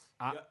 lines.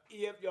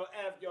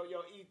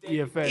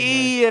 EFN.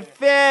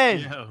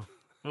 EFN. Yo,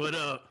 what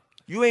up?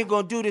 You ain't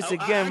gonna do this I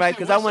again, right?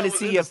 actually Because I wish want I to was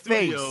see in your the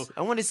studio, face.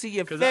 I want to see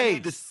your Because I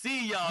need to face.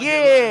 see y'all.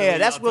 Yeah,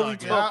 that's what we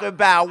talking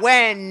about.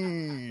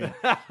 When?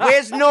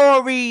 Where's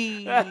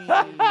Nori?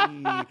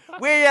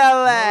 Where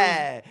y'all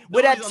at?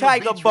 Where that Nori's on the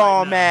Tiger beach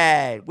Bomb right now.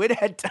 at? Where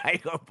that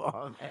Tiger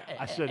Bomb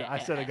at? I should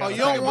have got. Oh, a you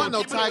don't Tiger want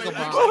Bomb. no Tiger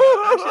Bomb.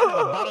 I actually have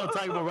a bottle of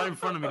Tiger Bomb right in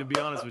front of me, to be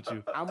honest with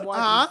you.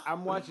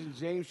 I'm watching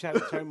James try to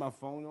turn my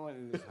phone on.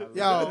 And it's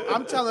Yo,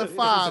 I'm telling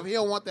Five, he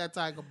don't want that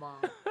Tiger Bomb.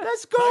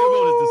 Let's Tiger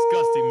Bomb is go.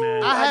 disgusting,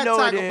 man. I had know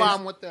it Tiger is.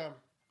 Bomb with them.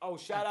 Oh,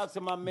 shout out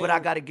to my man. But I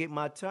gotta get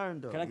my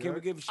turn though. Can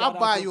we give a I'll shout out?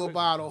 buy to- you a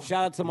bottle.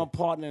 Shout out to my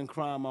partner in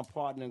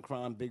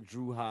crime, Big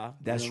Drew Ha.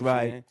 That's You know what I'm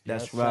right. saying?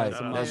 That's Shout out right. to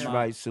That's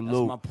right. That's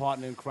Salute. my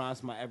partner in crime,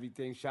 it's my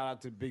everything. Shout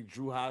out to Big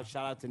Drew Ha.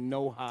 Shout out to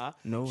No Ha.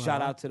 No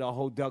Shout Ha. out to the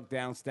whole Duck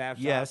Down staff.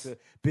 Shout Yes. out to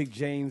Big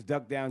James,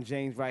 Duck Down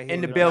James right here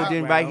In the the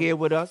building, right background. here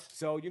with us.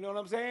 So you know what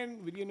I'm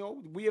saying? You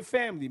know, we a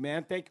family,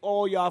 man. Thank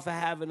all y'all for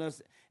having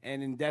us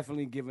and in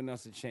definitely giving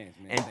us a chance,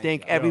 man. And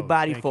thank y'all.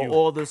 everybody thank for you.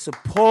 all the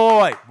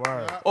support.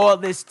 Word. All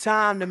this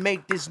time to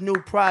make this new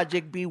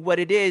project be what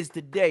it is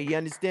today. You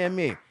understand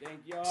me?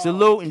 Thank y'all.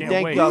 Salute and Can't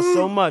thank wait. y'all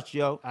so much,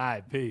 yo. All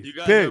right, peace. You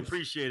guys Peace. are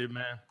appreciated,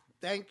 man.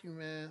 Thank you,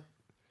 man.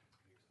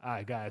 All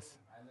right, guys.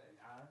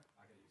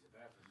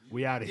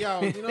 We out of here.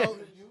 Yo,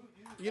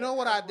 you know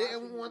what I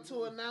didn't want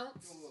to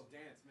announce?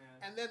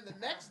 And then the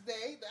next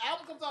day, the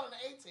album comes out on the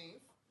 18th.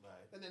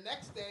 Then the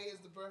next day is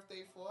the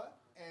birthday for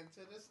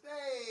Enter the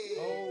Stage.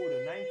 Oh,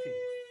 the 19th.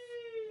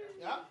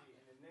 Yeah.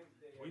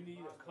 We need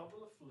a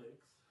couple of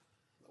flicks.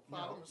 No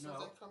problem. As soon as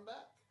they come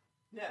back.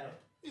 Yeah.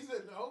 He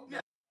said no.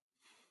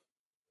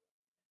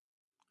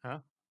 Huh?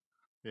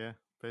 Yeah,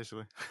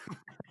 basically.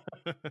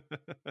 I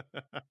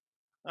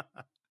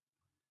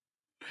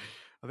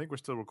think we're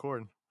still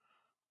recording.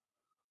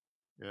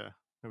 Yeah.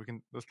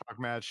 Let's talk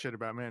mad shit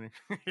about Manny.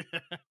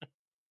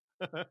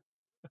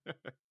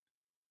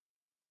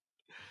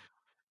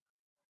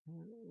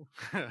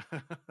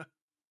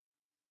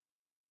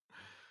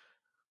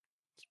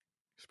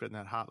 Spitting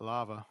that hot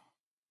lava.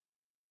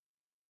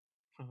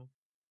 All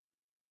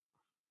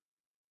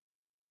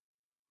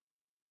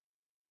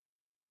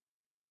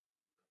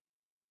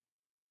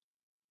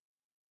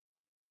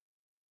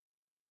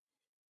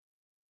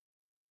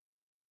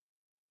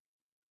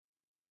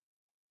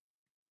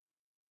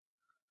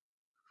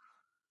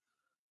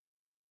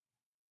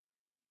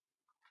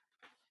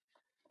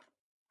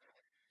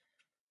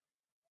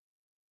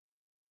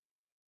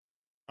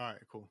right,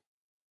 cool.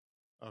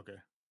 Okay.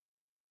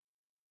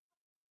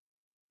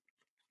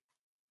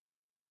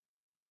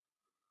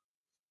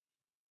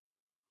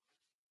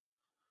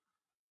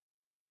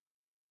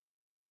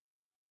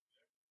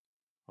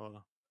 Hold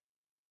on.